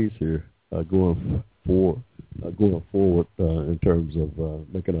good case here going forward in terms of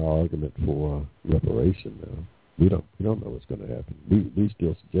making our argument for reparation. Now, we don't know what's going to happen. We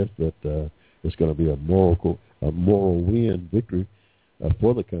still suggest that it's going to be a moral win victory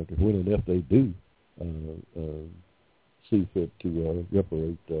for the country when and if they do see fit to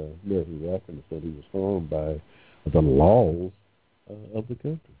reparate American Africans that he was harmed by the laws of the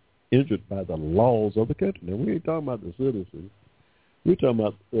country, injured by the laws of the country. Now, we ain't talking about the citizens. We're talking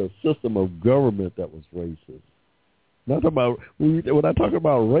about the system of government that was racist. Not about when I talk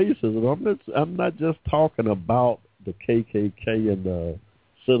about racism, I'm not just talking about the KKK and the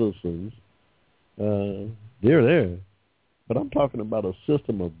citizens. They're there, but I'm talking about a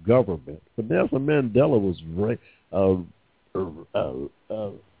system of government. But Nelson Mandela was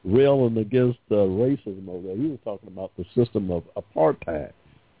railing against racism over there. He was talking about the system of apartheid,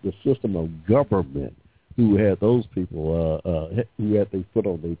 the system of government, who had those people who had their foot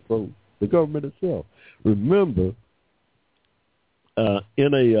on their throat. The government itself. Remember,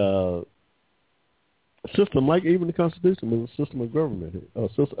 in a system like even the Constitution was a system of government, a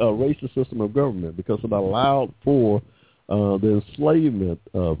racist system of government, because it allowed for the enslavement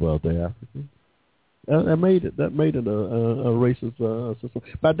of the Africans. That made it a racist system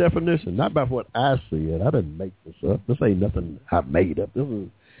by definition, not by what I said. I didn't make this up. This ain't nothing I made up. This is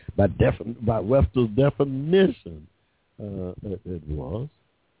by Webster's definition. It was.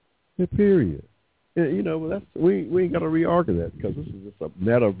 Period. That's we ain't got to re-argue that, because this is just a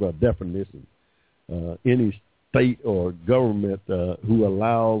matter of definition. Any state or government who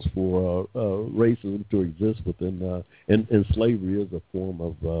allows for racism to exist within, and slavery is a form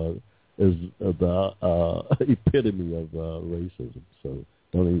of is the epitome of racism. So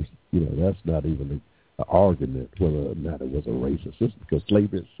don't even, that's not even an argument whether or not it was a racist system, because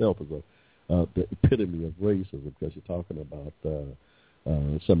slavery itself is the epitome of racism, because you're talking about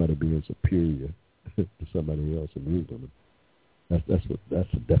somebody being superior to somebody else in England. That's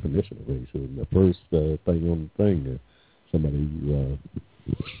the definition of racism. The first thing on the thing, somebody.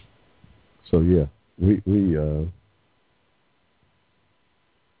 So yeah, we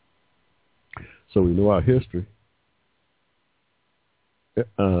so we know our history.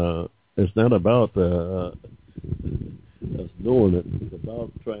 It's not about us knowing it. It's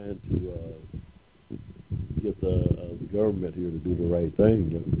about trying to get the government here to do the right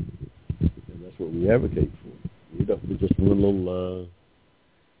thing, and that's what we advocate for. We just one little.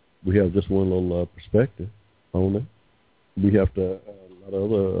 We have just one little perspective on it. We have to. A lot of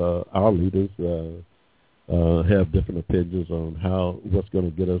other our leaders have different opinions on what's going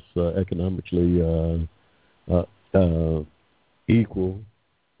to get us economically equal.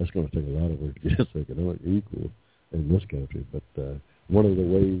 That's going to take a lot of work to get us economically equal in this country. But one of the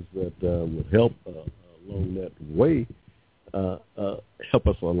ways that would help along that way, help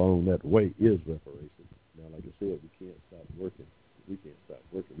us along that way, is reparations. Now, like I said, we can't stop working. We can't stop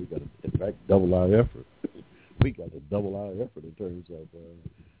working. We got to, in fact, double our effort. We got to double our effort in terms of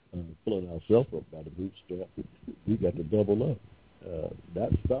pulling ourselves up by the bootstrap. We got to double up.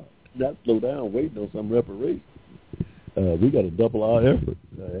 Not stop. Not slow down waiting on some reparations. We got to double our effort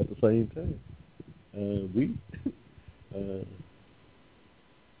at the same time.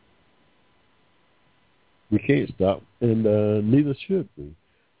 We can't stop, and neither should we.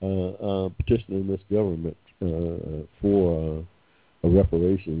 Petitioning this government for a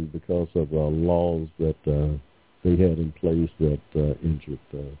reparation because of laws that they had in place that injured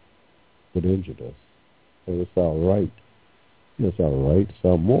us. And it's our right. It's our right. It's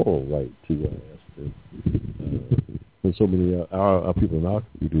our moral right to ask them. And so many our people in our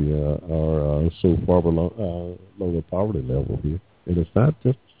community are so far below the poverty level here, and it's not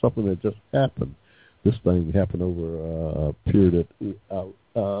just something that just happened. This thing happened over a period of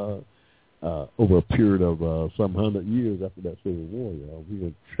some 100 years after that Civil War. Y'all, we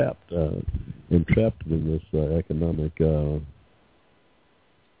were entrapped in this economic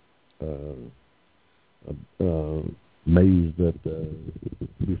maze that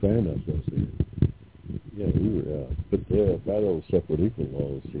we find ourselves in. Yeah, we were put there by those separate equal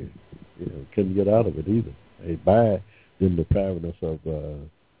laws here. Couldn't get out of it either. Hey, by them depriving us of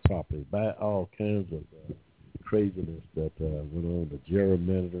property, by all kinds of craziness that went on, the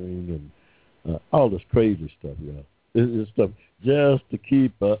gerrymandering and all this crazy stuff, y'all. It's stuff just to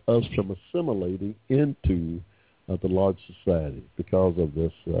keep us from assimilating into the large society because of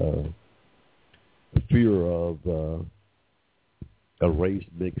this fear of a race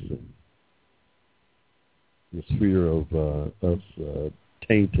mixing. This fear of us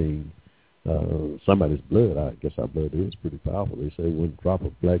tainting somebody's blood. I guess our blood is pretty powerful. They say one drop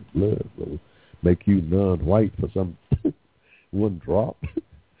of black blood will make you non-white for some one drop.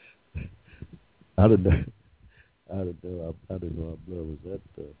 I didn't know our blood was that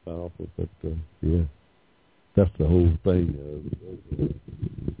powerful, but yeah, that's the whole thing.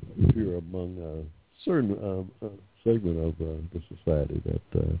 Fear among a certain segment of the society that.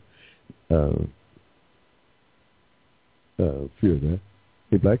 Fear that.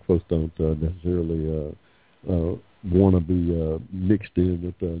 Hey, black folks don't necessarily want to be mixed in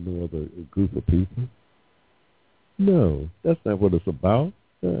with no other group of people. No, that's not what it's about.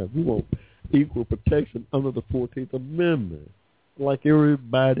 We want equal protection under the 14th Amendment, like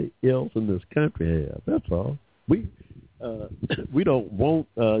everybody else in this country has. That's all. We don't want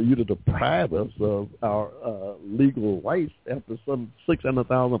you to deprive us of our legal rights after some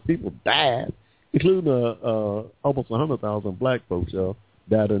 600,000 people died, including almost 100,000 black folks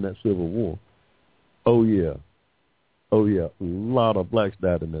died in that Civil War. Oh yeah, a lot of blacks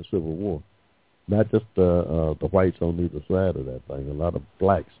died in that Civil War. Not just the whites on either side of that thing. A lot of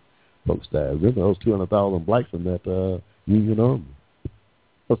blacks folks died. Remember those 200,000 blacks in that Union Army,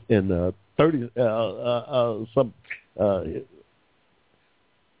 and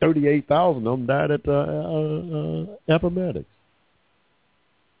 38,000 of them died at Appomattox.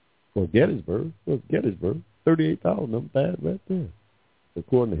 Or Gettysburg. 38,000 of them died right there,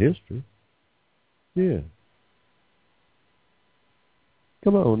 according to history. Yeah.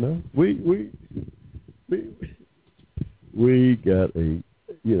 Come on now. We got a,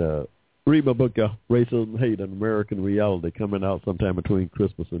 read my book, y'all. Racism, Hate, and American Reality, coming out sometime between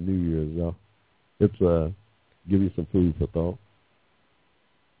Christmas and New Year's, y'all. give you some food for thought.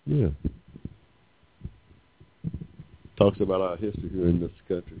 Yeah. Talks about our history here in this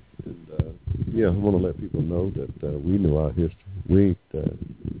country. And, I want to let people know that we know our history. We ain't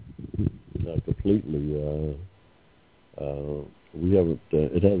completely, we haven't,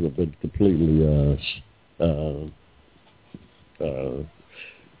 it hasn't been completely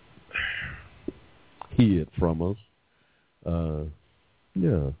hid from us.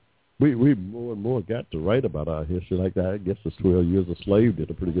 We more and more got to write about our history. Like that, I guess the 12 Years a Slave did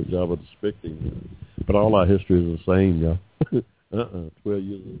a pretty good job of depicting. But all our history is the same, y'all. 12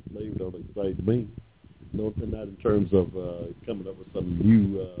 Years a Slave don't excite me. No, not in terms of coming up with some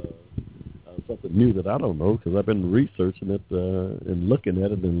new, something new that I don't know, because I've been researching it and looking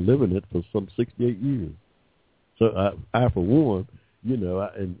at it and living it for some 68 years. So I for one,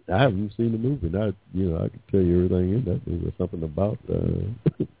 I haven't seen the movie. And I could tell you everything in that movie. Something about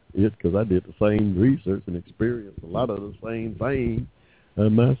it, because I did the same research and experienced a lot of the same things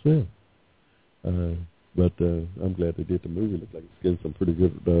myself. But I'm glad they did the movie. It looks like it's getting some pretty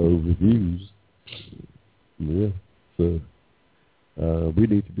good reviews. Yeah, so we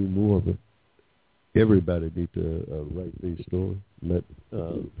need to do more of it. Everybody needs to write these stories, let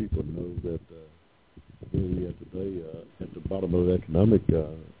people know that where we are today at the bottom of the economic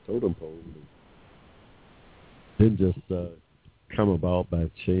totem pole didn't just come about by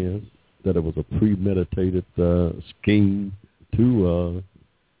chance, that it was a premeditated scheme to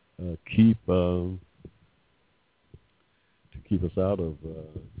keep us out of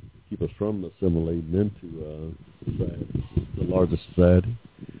keep us from assimilating into society, the larger society.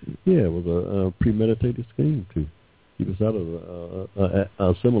 Yeah, it was a premeditated scheme to keep us out of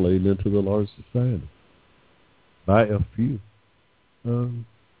assimilating into the larger society by a few.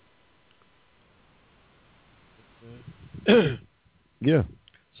 Yeah.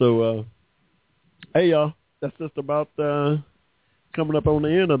 So, hey, y'all, that's just about coming up on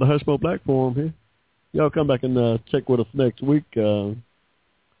the end of the Hushmo Black Forum here. Y'all come back and check with us next week, the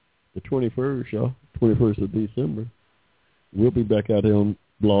 21st, y'all, 21st of December. We'll be back out here on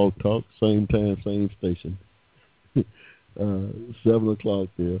Blog Talk, same time, same station, 7 o'clock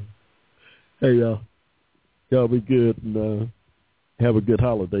there. Hey, y'all. Y'all be good and have a good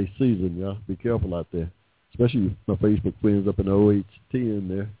holiday season, y'all. Be careful out there, especially my Facebook friends up in OHT in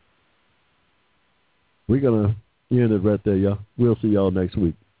there. We're going to end it right there, y'all. We'll see y'all next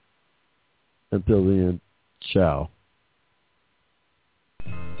week. Until then, ciao.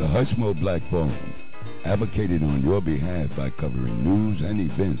 The Hushmo Black Forum, advocated on your behalf by covering news and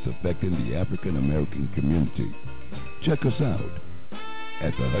events affecting the African American community. Check us out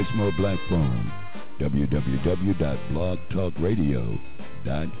at the Hushmo Black Forum,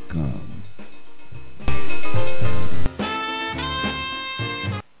 www.blogtalkradio.com.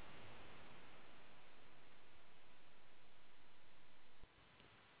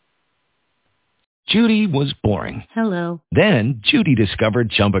 Judy was boring. Hello. Then Judy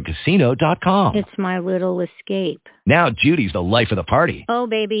discovered ChumbaCasino.com. It's my little escape. Now Judy's the life of the party. Oh,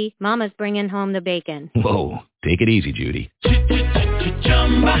 baby, mama's bringing home the bacon. Whoa, take it easy, Judy.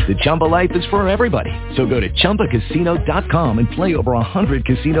 The Chumba life is for everybody. So go to ChumbaCasino.com and play over 100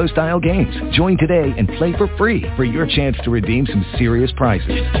 casino-style games. Join today and play for free for your chance to redeem some serious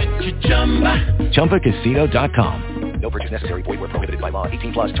prizes. ChumbaCasino.com. No purchase necessary. Void where prohibited by law.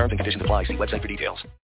 18+ terms and conditions apply. See website for details.